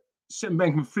Sam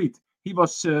Bankman-Fried. He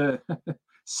was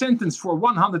sentenced for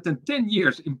 110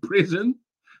 years in prison.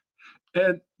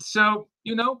 And so,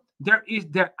 you know,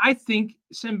 I think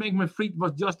Sam Bankman-Fried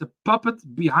was just a puppet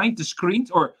behind the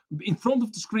screens or in front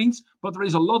of the screens, but there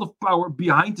is a lot of power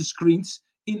behind the screens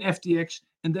in FTX,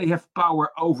 and they have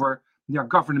power over their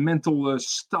governmental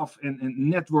stuff and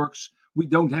networks. We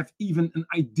don't have even an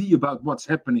idea about what's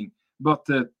happening. But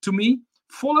to me,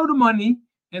 follow the money,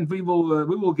 and we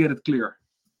will get it clear.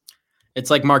 It's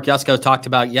like Mark Yusko talked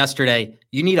about yesterday.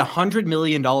 You need $100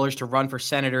 million to run for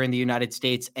senator in the United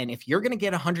States. And if you're going to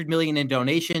get $100 million in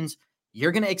donations,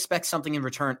 you're going to expect something in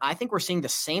return. I think we're seeing the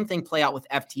same thing play out with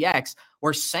FTX,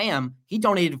 where Sam, he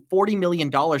donated $40 million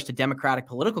to Democratic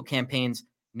political campaigns.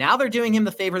 Now they're doing him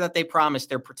the favor that they promised.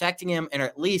 They're protecting him, and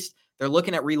at least they're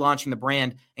looking at relaunching the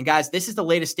brand. And guys, this is the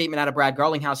latest statement out of Brad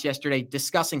Garlinghouse yesterday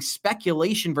discussing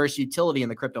speculation versus utility in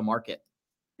the crypto market.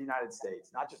 The United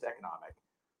States, not just economic,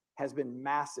 has been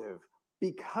massive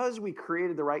because we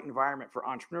created the right environment for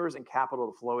entrepreneurs and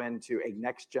capital to flow into a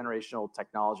next generational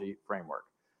technology framework.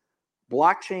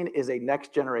 Blockchain is a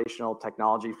next generational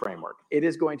technology framework. It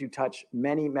is going to touch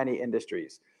many, many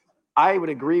industries. I would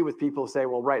agree with people who say,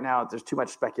 well, right now there's too much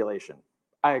speculation.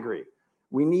 I agree.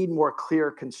 We need more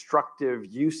clear, constructive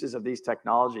uses of these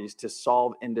technologies to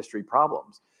solve industry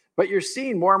problems. But you're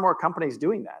seeing more and more companies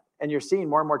doing that, and you're seeing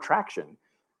more and more traction.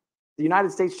 The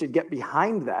United States should get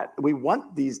behind that. We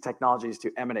want these technologies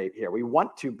to emanate here. We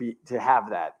want to have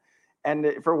that. And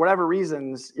for whatever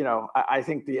reasons, you know, I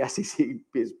think the SEC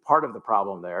is part of the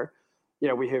problem there. You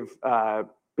know, we have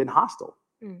been hostile.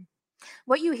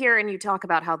 What you hear, and you talk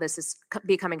about how this is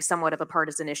becoming somewhat of a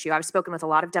partisan issue. I've spoken with a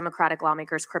lot of Democratic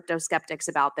lawmakers, crypto skeptics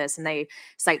about this, and they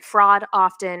cite fraud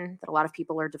often, that a lot of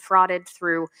people are defrauded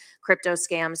through crypto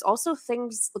scams. Also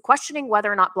things questioning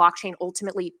whether or not blockchain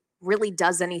ultimately really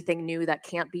does anything new that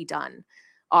can't be done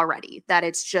already, that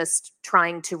it's just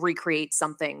trying to recreate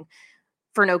something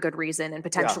for no good reason, and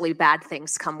potentially bad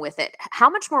things come with it.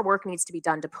 How much more work needs to be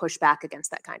done to push back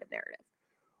against that kind of narrative?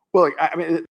 Well, I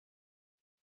mean,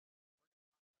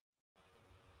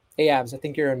 Hey, Abs, I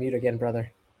think you're on mute again,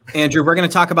 brother. Andrew, we're going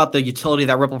to talk about the utility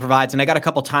that Ripple provides, and I got a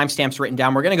couple timestamps written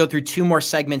down. We're going to go through 2 more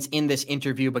segments in this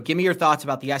interview, but give me your thoughts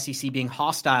about the SEC being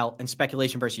hostile and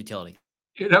speculation versus utility.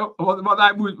 You know what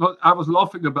I was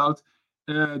laughing about,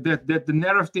 that the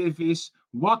narrative is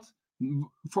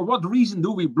for what reason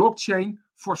do we blockchain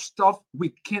for stuff we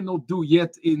cannot do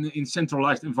yet in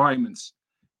centralized environments?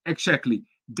 Exactly.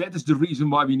 That is the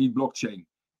reason why we need blockchain,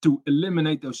 to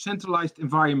eliminate those centralized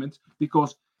environments,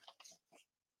 because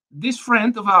this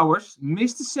friend of ours,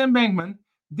 Mr. Sam Bankman,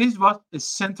 this was a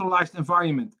centralized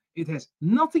environment. It has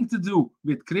nothing to do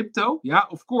with crypto. Yeah,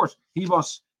 of course, he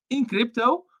was in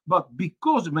crypto, but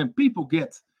because when people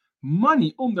get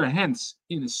money on their hands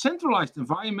in a centralized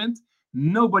environment,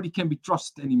 nobody can be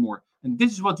trusted anymore. And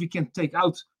this is what we can take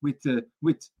out with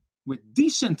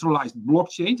decentralized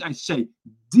blockchains. I say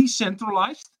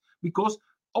decentralized because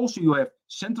also you have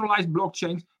centralized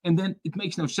blockchains, and then it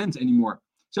makes no sense anymore.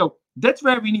 So that's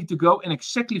where we need to go, and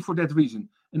exactly for that reason.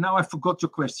 And now I forgot your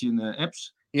question,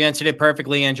 Epps. You answered it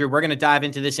perfectly, Andrew. We're going to dive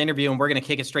into this interview and we're going to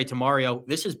kick it straight to Mario.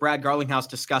 This is Brad Garlinghouse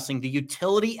discussing the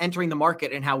utility entering the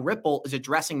market and how Ripple is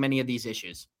addressing many of these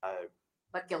issues.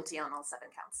 But guilty on all 7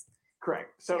 counts.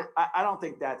 Correct. So Yeah. I don't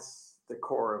think that's the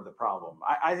core of the problem.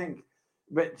 I think,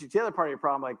 but to the other part of your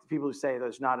problem, like the people who say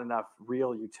there's not enough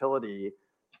real utility,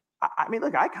 I mean,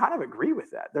 look, I kind of agree with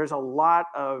that. There's a lot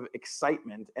of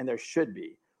excitement, and there should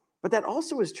be. But that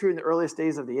also was true in the earliest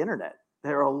days of the internet.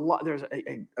 There's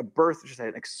a birth, just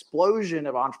an explosion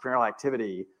of entrepreneurial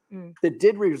activity that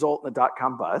did result in the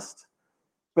dot-com bust.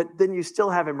 But then you still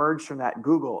have emerged from that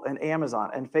Google and Amazon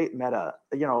and Meta.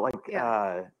 You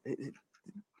know,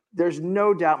 there's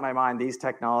no doubt in my mind these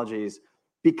technologies,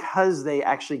 because they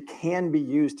actually can be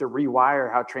used to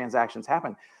rewire how transactions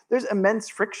happen. There's immense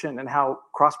friction in how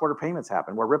cross-border payments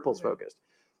happen, where Ripple's focused.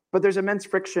 But there's immense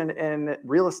friction in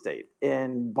real estate,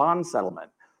 in bond settlement.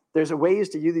 There's ways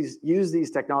to use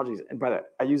these technologies. And by the way,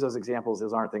 I use those examples.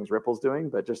 Those aren't things Ripple's doing,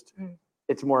 but just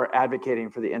it's more advocating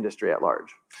for the industry at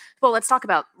large. Well, let's talk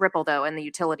about Ripple, though, and the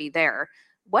utility there.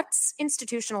 What's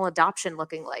institutional adoption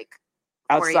looking like?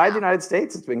 Outside the United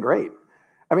States, it's been great.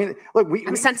 I mean, look,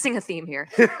 I'm sensing a theme here.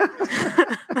 I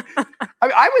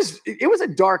mean, it was a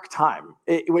dark time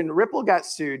when Ripple got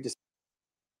sued.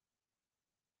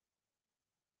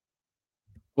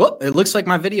 Well, it looks like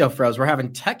my video froze. We're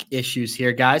having tech issues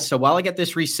here, guys. So while I get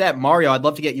this reset, Mario, I'd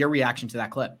love to get your reaction to that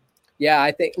clip. Yeah,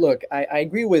 I think, look, I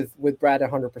agree with Brad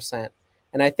 100%.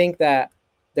 And I think that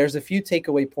there's a few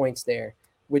takeaway points there,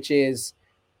 which is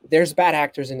there's bad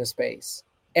actors in the space.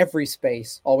 Every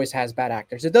space always has bad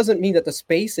actors. It doesn't mean that the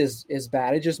space is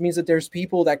bad. It just means that there's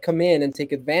people that come in and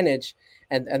take advantage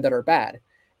and that are bad.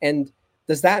 And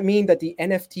does that mean that the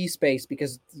NFT space,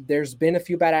 because there's been a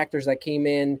few bad actors that came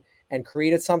in and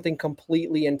created something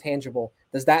completely intangible,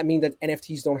 does that mean that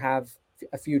NFTs don't have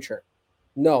a future?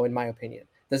 No, in my opinion.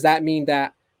 Does that mean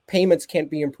that payments can't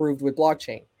be improved with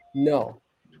blockchain? No.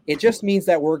 It just means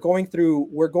that we're going through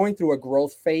a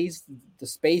growth phase. The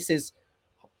space is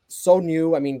so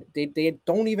new. I mean, they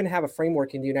don't even have a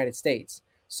framework in the United States.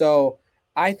 So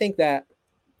I think that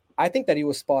he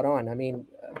was spot on. I mean,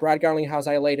 Brad Garlinghouse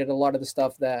highlighted a lot of the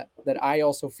stuff that I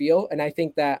also feel, and I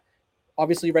think that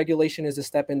obviously regulation is a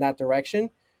step in that direction.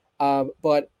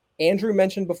 But Andrew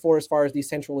mentioned before, as far as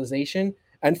decentralization,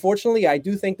 unfortunately, I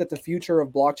do think that the future of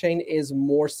blockchain is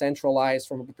more centralized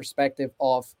from a perspective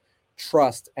of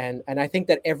trust, and I think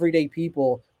that everyday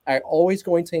people are always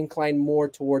going to incline more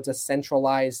towards a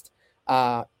centralized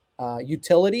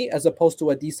utility as opposed to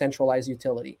a decentralized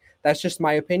utility. That's just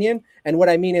my opinion. And what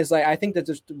I mean is, I think that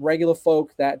there's regular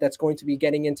folk that's going to be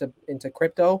getting into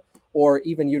crypto or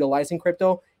even utilizing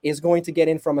crypto is going to get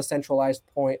in from a centralized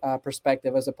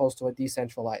perspective as opposed to a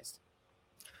decentralized.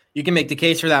 You can make the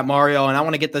case for that, Mario. And I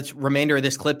want to get the remainder of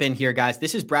this clip in here, guys.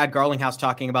 This is Brad Garlinghouse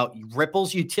talking about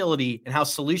Ripple's utility and how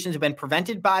solutions have been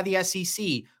prevented by the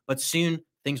SEC, but soon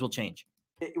things will change.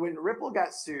 When Ripple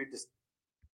got sued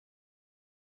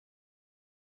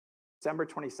December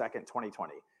 22nd,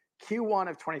 2020, Q1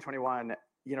 of 2021,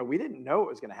 we didn't know what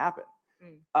was going to happen.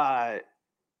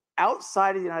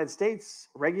 Outside of the United States,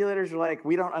 regulators are like,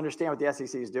 we don't understand what the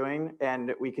SEC is doing.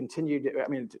 And we continued,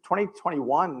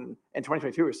 2021 and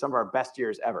 2022 were some of our best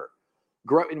years ever.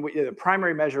 The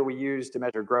primary measure we use to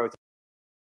measure growth,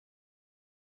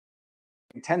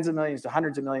 tens of millions to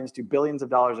hundreds of millions to billions of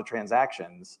dollars of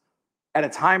transactions at a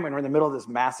time when we're in the middle of this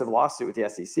massive lawsuit with the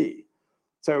SEC.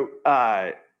 So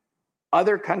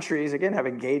other countries, again, have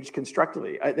engaged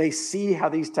constructively. They see how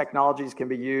these technologies can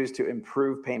be used to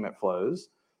improve payment flows.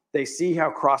 They see how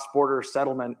cross-border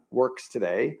settlement works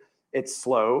today. It's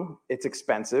slow, it's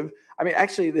expensive. I mean,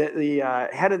 actually, the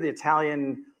head of the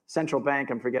Italian central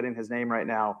bank, I'm forgetting his name right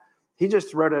now, he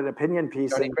just wrote an opinion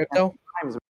piece in crypto.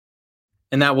 Times.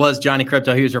 And that was Johnny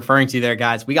Crypto he was referring to there,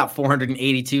 guys. We got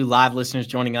 482 live listeners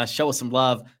joining us. Show us some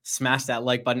love. Smash that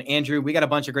like button. Andrew, we got a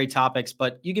bunch of great topics,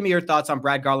 but you give me your thoughts on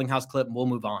Brad Garlinghouse clip and we'll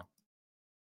move on.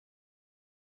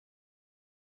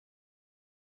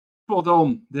 Spot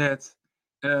on that.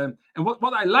 And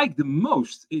what I like the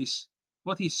most is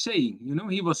what he's saying. You know,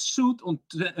 he was sued on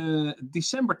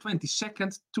December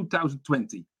 22nd,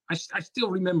 2020. I still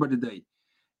remember the day.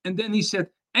 And then he said,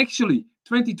 actually,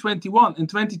 2021 and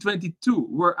 2022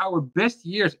 were our best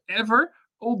years ever,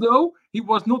 although he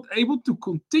was not able to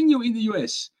continue in the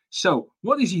US. So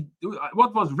what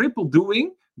was Ripple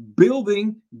doing?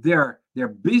 Building their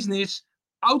business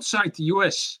outside the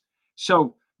US.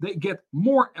 So they get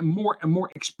more and more and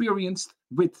more experienced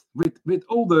with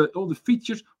all the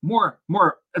features. More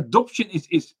adoption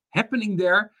is happening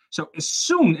there. So as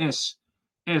soon as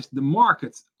the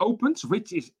market opens,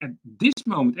 which is at this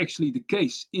moment actually the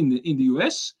case in the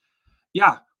US,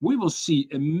 we will see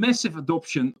a massive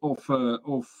adoption of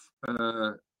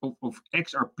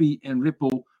XRP and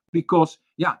Ripple because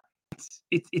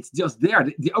it's just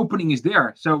there. The opening is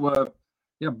there. So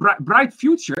bright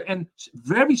future and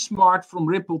very smart from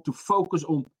Ripple to focus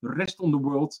on the rest of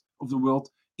the world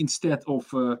instead of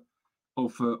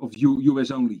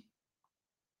US only.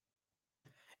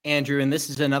 Andrew, and this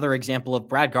is another example of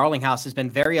Brad Garlinghouse has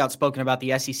been very outspoken about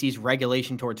the SEC's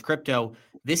regulation towards crypto.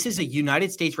 This is a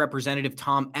United States Representative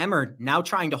Tom Emmer now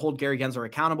trying to hold Gary Gensler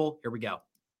accountable. Here we go.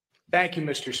 Thank you,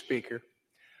 Mr. Speaker.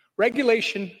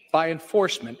 Regulation by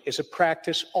enforcement is a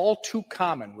practice all too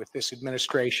common with this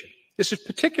administration. This is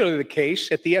particularly the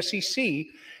case at the SEC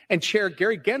and Chair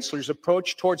Gary Gensler's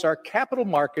approach towards our capital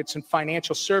markets and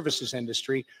financial services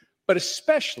industry, but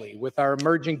especially with our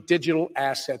emerging digital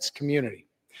assets community.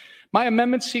 My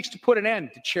amendment seeks to put an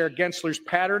end to Chair Gensler's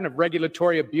pattern of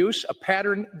regulatory abuse, a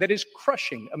pattern that is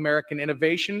crushing American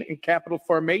innovation in capital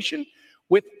formation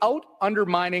without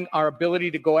undermining our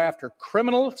ability to go after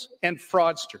criminals and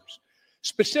fraudsters.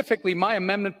 Specifically, my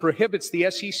amendment prohibits the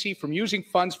SEC from using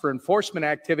funds for enforcement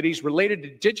activities related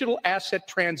to digital asset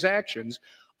transactions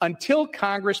until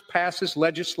Congress passes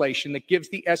legislation that gives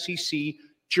the SEC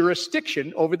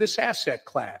jurisdiction over this asset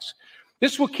class.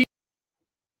 This will keep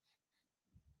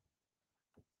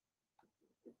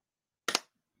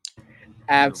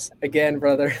Abs again,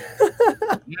 brother.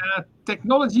 Yeah,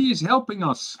 technology is helping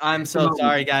us. I'm so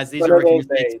sorry, guys. These are rookie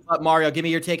mistakes. But Mario, give me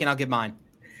your take and I'll give mine.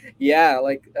 Yeah,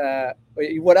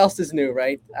 what else is new,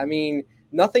 right? I mean,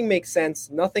 nothing makes sense.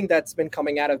 Nothing that's been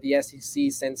coming out of the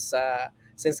SEC since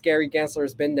Gary Gensler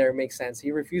has been there makes sense.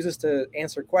 He refuses to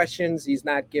answer questions. He's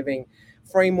not giving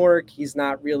framework. He's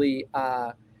not really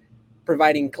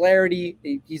providing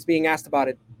clarity. He's being asked about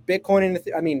it. Bitcoin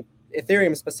and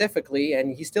Ethereum specifically,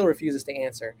 and he still refuses to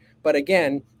answer. But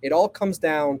again, it all comes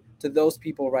down to those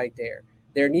people right there.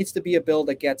 There needs to be a bill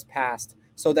that gets passed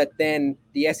so that then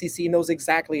the SEC knows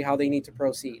exactly how they need to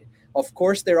proceed. Of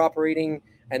course, they're operating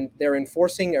and they're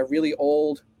enforcing a really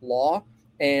old law,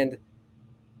 and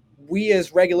we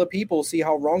as regular people see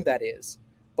how wrong that is.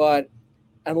 But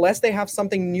unless they have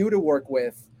something new to work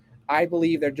with, I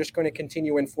believe they're just going to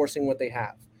continue enforcing what they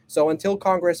have. So until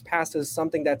Congress passes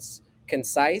something that's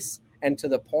concise and to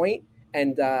the point,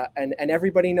 and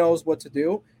everybody knows what to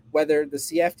do, whether the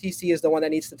CFTC is the one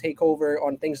that needs to take over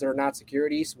on things that are not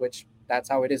securities, which that's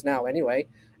how it is now anyway,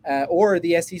 or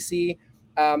the SEC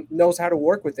knows how to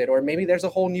work with it, or maybe there's a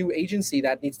whole new agency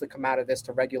that needs to come out of this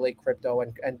to regulate crypto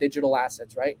and digital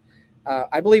assets, right?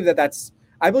 I believe that that's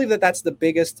the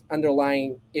biggest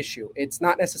underlying issue. It's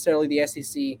not necessarily the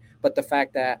SEC, but the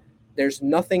fact that there's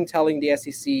nothing telling the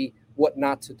SEC what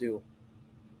not to do.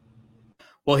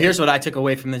 Well, here's what I took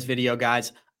away from this video,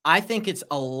 guys. I think it's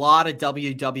a lot of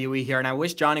WWE here, and I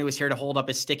wish Johnny was here to hold up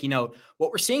his sticky note.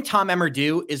 What we're seeing Tom Emmer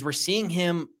do is we're seeing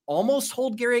him almost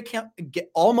hold Gary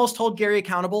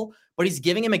accountable, but he's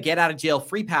giving him a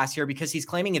get-out-of-jail-free pass here because he's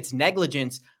claiming it's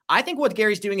negligence. I think what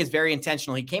Gary's doing is very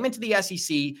intentional. He came into the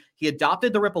SEC, he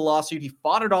adopted the Ripple lawsuit, he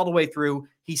fought it all the way through,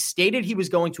 he stated he was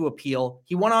going to appeal,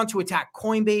 he went on to attack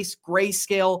Coinbase,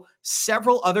 Grayscale,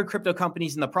 several other crypto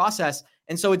companies in the process,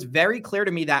 and so it's very clear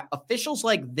to me that officials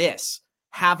like this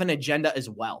have an agenda as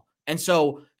well. And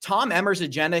so Tom Emmer's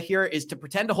agenda here is to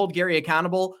pretend to hold Gary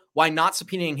accountable while not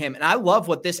subpoenaing him. And I love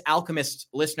what this Alchemist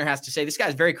listener has to say. This guy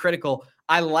is very critical.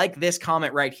 I like this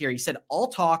comment right here. He said, "All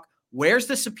talk. Where's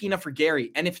the subpoena for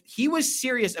Gary?" And if he was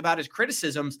serious about his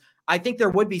criticisms, I think there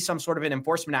would be some sort of an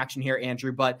enforcement action here,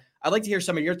 Andrew. But I'd like to hear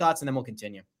some of your thoughts and then we'll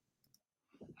continue.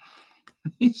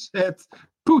 He said,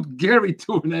 put Gary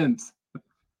to an end.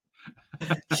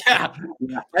 Yeah,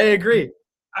 I agree.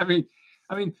 I mean,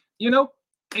 you know,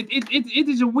 it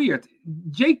is a weird.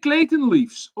 Jay Clayton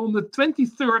leaves on the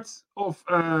 23rd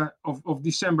of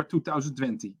December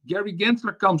 2020. Gary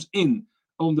Gensler comes in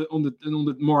on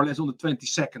the more or less on the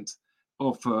 22nd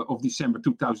of December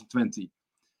 2020.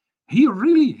 He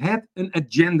really had an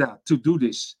agenda to do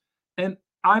this, and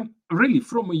I'm really,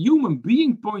 from a human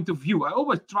being point of view, I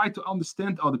always try to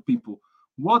understand other people.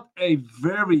 What a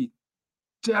very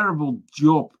terrible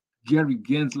job Gary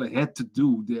Gensler had to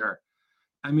do there.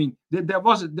 I mean,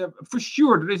 for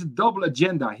sure there is a double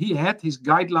agenda. He had his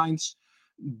guidelines,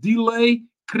 delay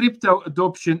crypto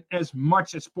adoption as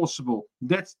much as possible.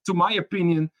 That's, to my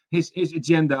opinion, his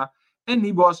agenda, and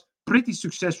he was pretty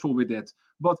successful with that.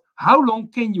 But how long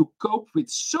can you cope with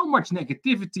so much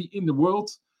negativity in the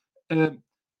world?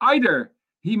 Either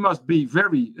he must be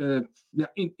very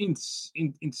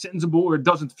insensible or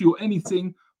doesn't feel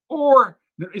anything, or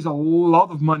there is a lot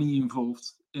of money involved,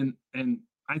 and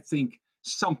I think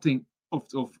something of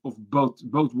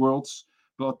both worlds.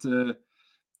 But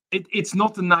it's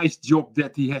not a nice job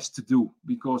that he has to do,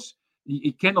 because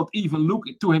he cannot even look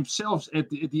to himself at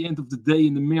the end of the day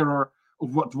in the mirror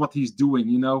of what he's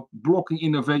doing, blocking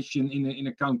innovation in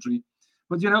a country.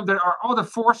 But there are other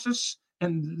forces,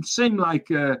 and same like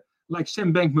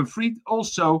Sam Bankman-Fried,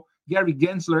 also Gary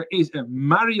Gensler is a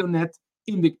marionette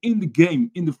in the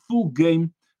game, in the full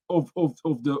game of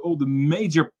all the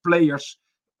major players,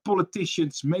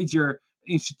 politicians, major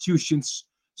institutions.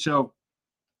 So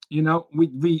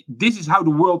we this is how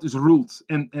the world is ruled,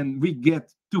 and we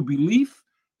get to believe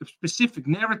a specific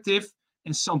narrative,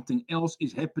 and something else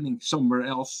is happening somewhere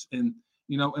else. And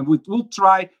and we'll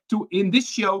try to, in this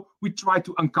show, we try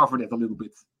to uncover that a little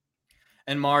bit.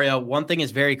 And Mario, one thing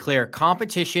is very clear: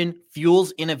 competition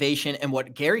fuels innovation. And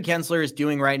what Gary Gensler is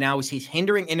doing right now is he's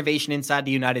hindering innovation inside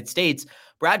the United States.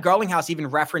 Brad Garlinghouse even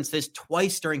referenced this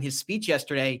twice during his speech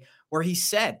yesterday, where he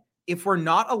said, if we're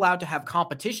not allowed to have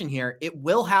competition here, it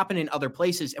will happen in other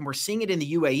places. And we're seeing it in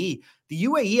the UAE. The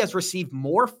UAE has received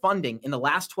more funding in the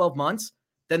last 12 months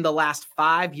than the last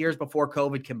 5 years before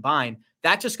COVID combined.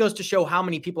 That just goes to show how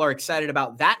many people are excited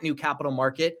about that new capital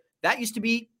market. That used to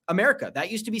be America. That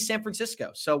used to be San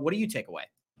Francisco. So what do you take away?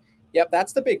 Yep,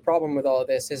 that's the big problem with all of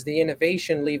this, is the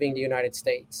innovation leaving the United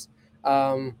States.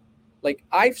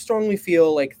 I strongly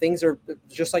feel like things are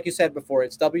just like you said before.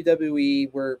 It's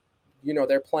WWE.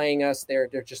 They're playing us. They're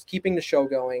just keeping the show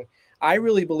going. I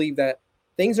really believe that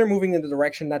things are moving in the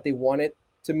direction that they want it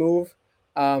to move.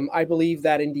 I believe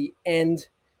that in the end,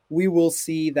 we will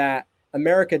see that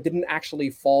America didn't actually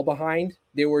fall behind.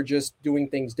 They were just doing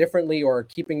things differently, or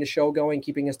keeping the show going,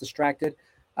 keeping us distracted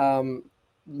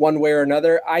one way or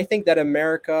another. I think that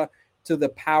America, to the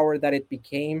power that it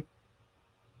became,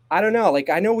 I don't know.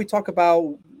 I know we talk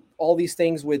about all these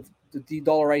things with the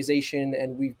de-dollarization,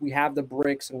 and we have the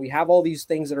BRICS, and we have all these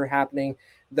things that are happening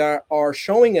that are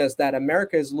showing us that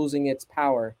America is losing its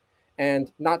power,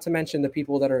 and not to mention the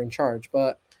people that are in charge.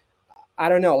 But I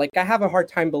don't know. I have a hard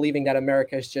time believing that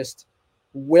America is just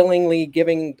willingly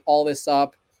giving all this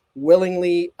up,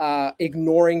 willingly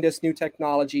ignoring this new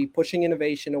technology, pushing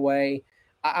innovation away.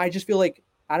 I just feel like,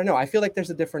 I don't know. I feel like there's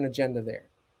a different agenda there,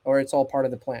 or it's all part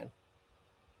of the plan.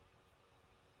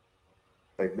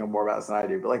 Know more about this than I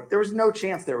do, but there was no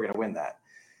chance they were going to win that,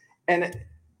 and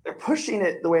they're pushing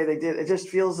it the way they did. It just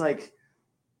feels like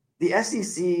the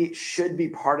SEC should be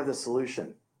part of the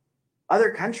solution. Other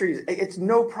countries, it's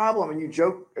no problem. And you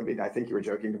joke, I think you were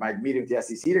joking to my meeting with the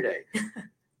SEC today.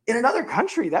 In another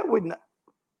country, that wouldn't.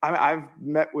 I've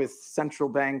met with central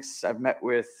banks. I've met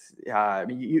with,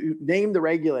 you name the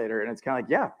regulator, and it's kind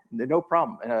of yeah, no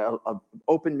problem. An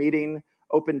open meeting,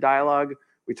 open dialogue.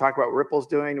 We talk about what Ripple's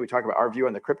doing. We talk about our view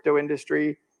on the crypto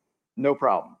industry. No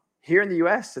problem. Here in the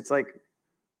U.S., it's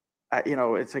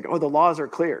it's like, oh, the laws are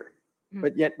clear,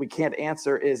 but yet we can't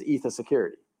answer, is ETH a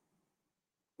security?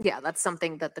 Yeah, that's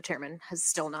something that the chairman has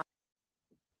still not.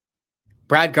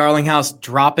 Brad Garlinghouse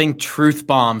dropping truth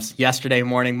bombs yesterday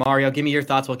morning. Mario, give me your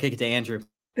thoughts. We'll kick it to Andrew.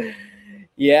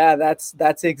 Yeah,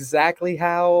 that's exactly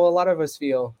how a lot of us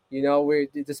feel.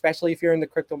 Especially if you're in the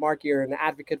crypto market, you're an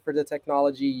advocate for the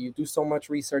technology. You do so much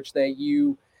research that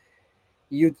you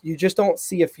just don't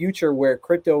see a future where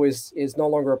crypto is no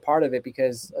longer a part of it,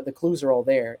 because the clues are all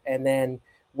there. And then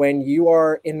when you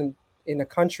are in a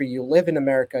country, you live in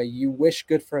America, you wish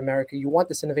good for America, you want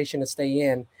this innovation to stay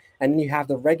in, and you have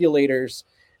the regulators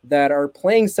that are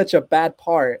playing such a bad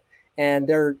part, and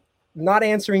they're not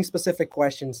answering specific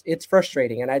questions. It's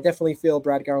frustrating, and I definitely feel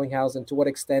Brad Garlinghouse, and to what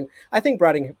extent. I think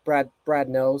Brad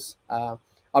knows.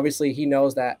 Obviously, he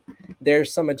knows that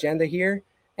there's some agenda here,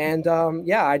 and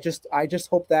I just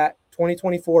hope that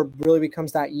 2024 really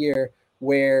becomes that year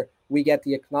where we get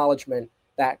the acknowledgement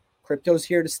that Crypto's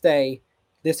here to stay.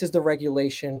 This is the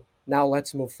regulation. Now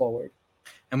let's move forward.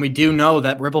 And we do know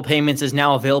that Ripple Payments is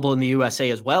now available in the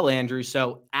USA as well, Andrew.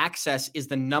 So access is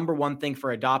the number one thing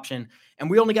for adoption. And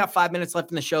we only got 5 minutes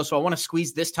left in the show, so I want to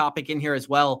squeeze this topic in here as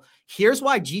well. Here's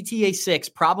why GTA 6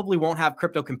 probably won't have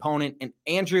crypto component. And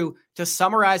Andrew, to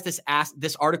summarize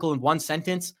this article in one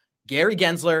sentence, Gary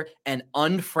Gensler and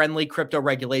unfriendly crypto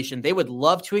regulation. They would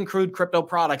love to include crypto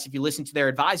products if you listen to their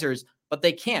advisors, but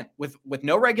they can't. With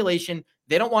no regulation,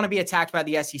 they don't want to be attacked by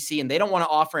the SEC, and they don't want to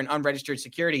offer an unregistered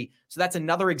security. So that's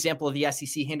another example of the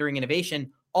SEC hindering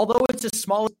innovation. Although it's a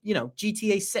small,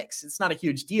 GTA 6, it's not a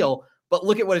huge deal, but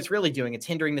look at what it's really doing. It's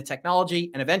hindering the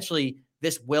technology, and eventually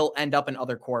this will end up in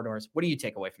other corridors. What do you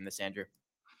take away from this, Andrew?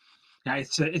 Yeah,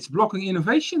 it's blocking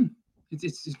innovation.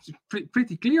 It's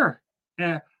pretty clear.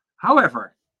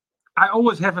 However, I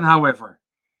always have an however.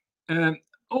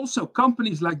 Also,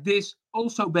 companies like this,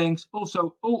 also banks,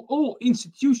 also all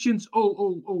institutions,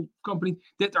 all companies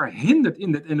that are hindered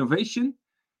in that innovation,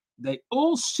 they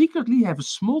all secretly have a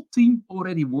small team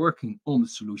already working on the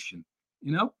solution.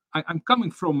 I'm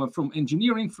coming from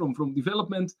engineering, from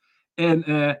development,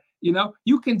 and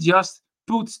you can just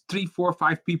put 3, 4,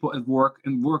 5 people at work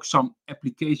and work some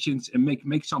applications and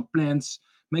make some plans,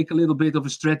 make a little bit of a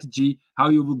strategy how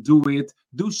you will do it,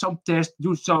 do some tests,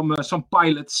 do some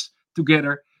pilots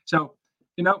together. So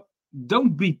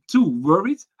don't be too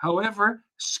worried. However,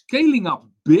 scaling up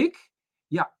big,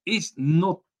 is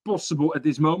not possible at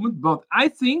this moment. But I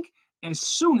think as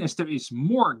soon as there is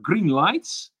more green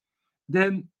lights,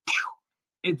 then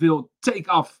it will take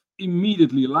off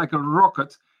immediately like a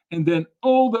rocket. And then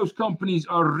all those companies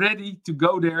are ready to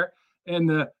go there.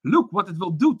 And look what it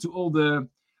will do to all the...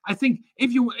 I think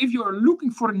if you are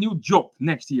looking for a new job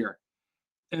next year,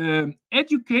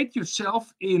 educate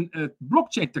yourself in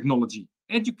blockchain technology.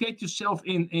 Educate yourself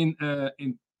in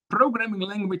programming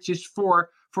languages for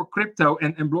crypto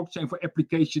and blockchain for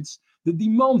applications. The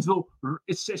demand will,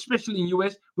 especially in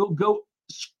US, will go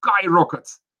skyrocket.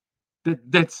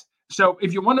 That's so.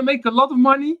 If you want to make a lot of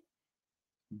money,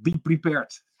 be prepared.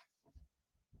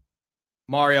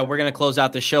 Mario, we're going to close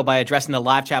out the show by addressing the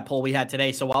live chat poll we had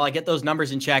today. So while I get those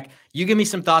numbers in check, you give me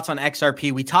some thoughts on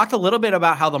XRP. We talked a little bit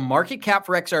about how the market cap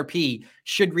for XRP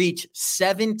should reach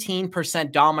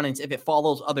 17% dominance if it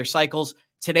follows other cycles.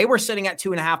 Today, we're sitting at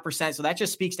 2.5%. So that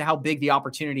just speaks to how big the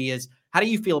opportunity is. How do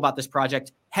you feel about this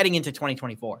project heading into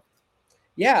 2024?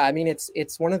 Yeah, I mean,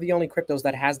 it's one of the only cryptos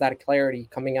that has that clarity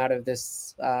coming out of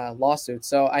this lawsuit.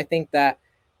 So I think that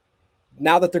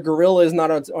now that the gorilla is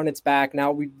not on its back,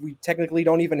 now we technically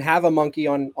don't even have a monkey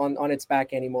on its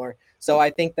back anymore. So I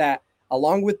think that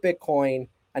along with Bitcoin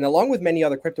and along with many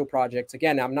other crypto projects,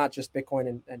 again, I'm not just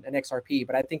Bitcoin and XRP,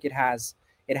 but I think it has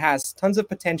tons of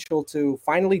potential to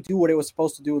finally do what it was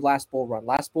supposed to do last bull run.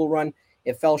 Last bull run,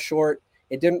 it fell short.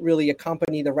 It didn't really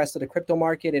accompany the rest of the crypto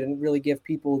market. It didn't really give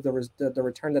people the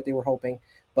return that they were hoping.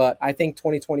 But I think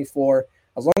 2024,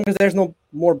 as long as there's no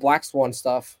more black swan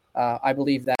stuff, I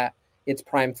believe that it's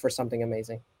primed for something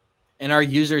amazing. And our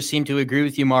users seem to agree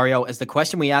with you, Mario, as the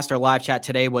question we asked our live chat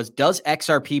today was, does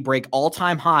XRP break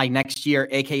all-time high next year,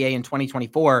 aka in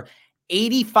 2024?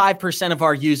 85% of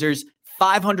our users,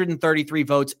 533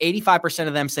 votes, 85%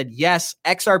 of them said yes,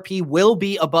 XRP will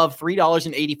be above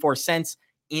 $3.84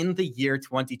 in the year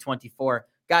 2024.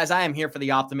 Guys, I am here for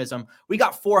the optimism. We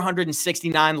got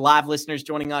 469 live listeners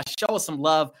joining us. Show us some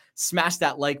love. Smash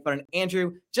that like button.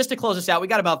 Andrew, just to close us out, we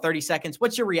got about 30 seconds.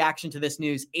 What's your reaction to this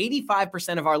news?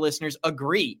 85% of our listeners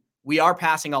agree we are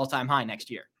passing all-time high next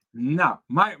year. Now,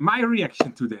 my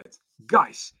reaction to that.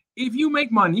 Guys, if you make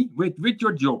money with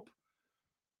your job,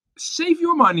 save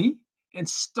your money and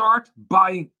start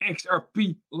buying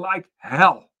XRP like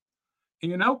hell.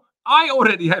 And I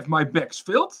already have my bags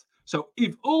filled. So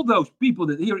if all those people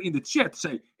that here in the chat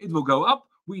say it will go up,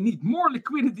 we need more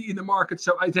liquidity in the market.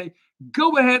 So I say,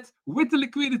 go ahead with the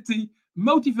liquidity,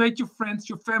 motivate your friends,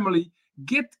 your family,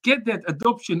 get that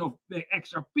adoption of the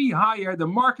XRP higher, the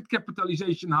market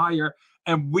capitalization higher,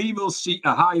 and we will see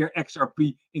a higher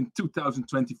XRP in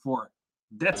 2024.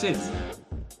 That's it.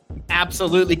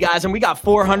 Absolutely, guys. And we got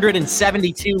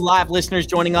 472 live listeners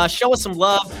joining us. Show us some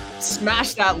love.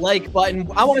 Smash that like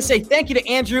button. I want to say thank you to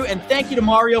Andrew and thank you to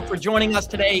Mario for joining us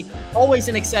today. Always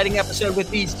an exciting episode with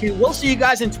these two. We'll see you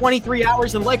guys in 23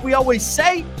 hours. And like we always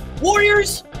say,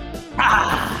 Warriors,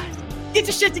 get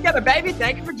your shit together, baby.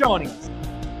 Thank you for joining us.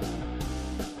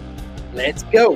 Let's go.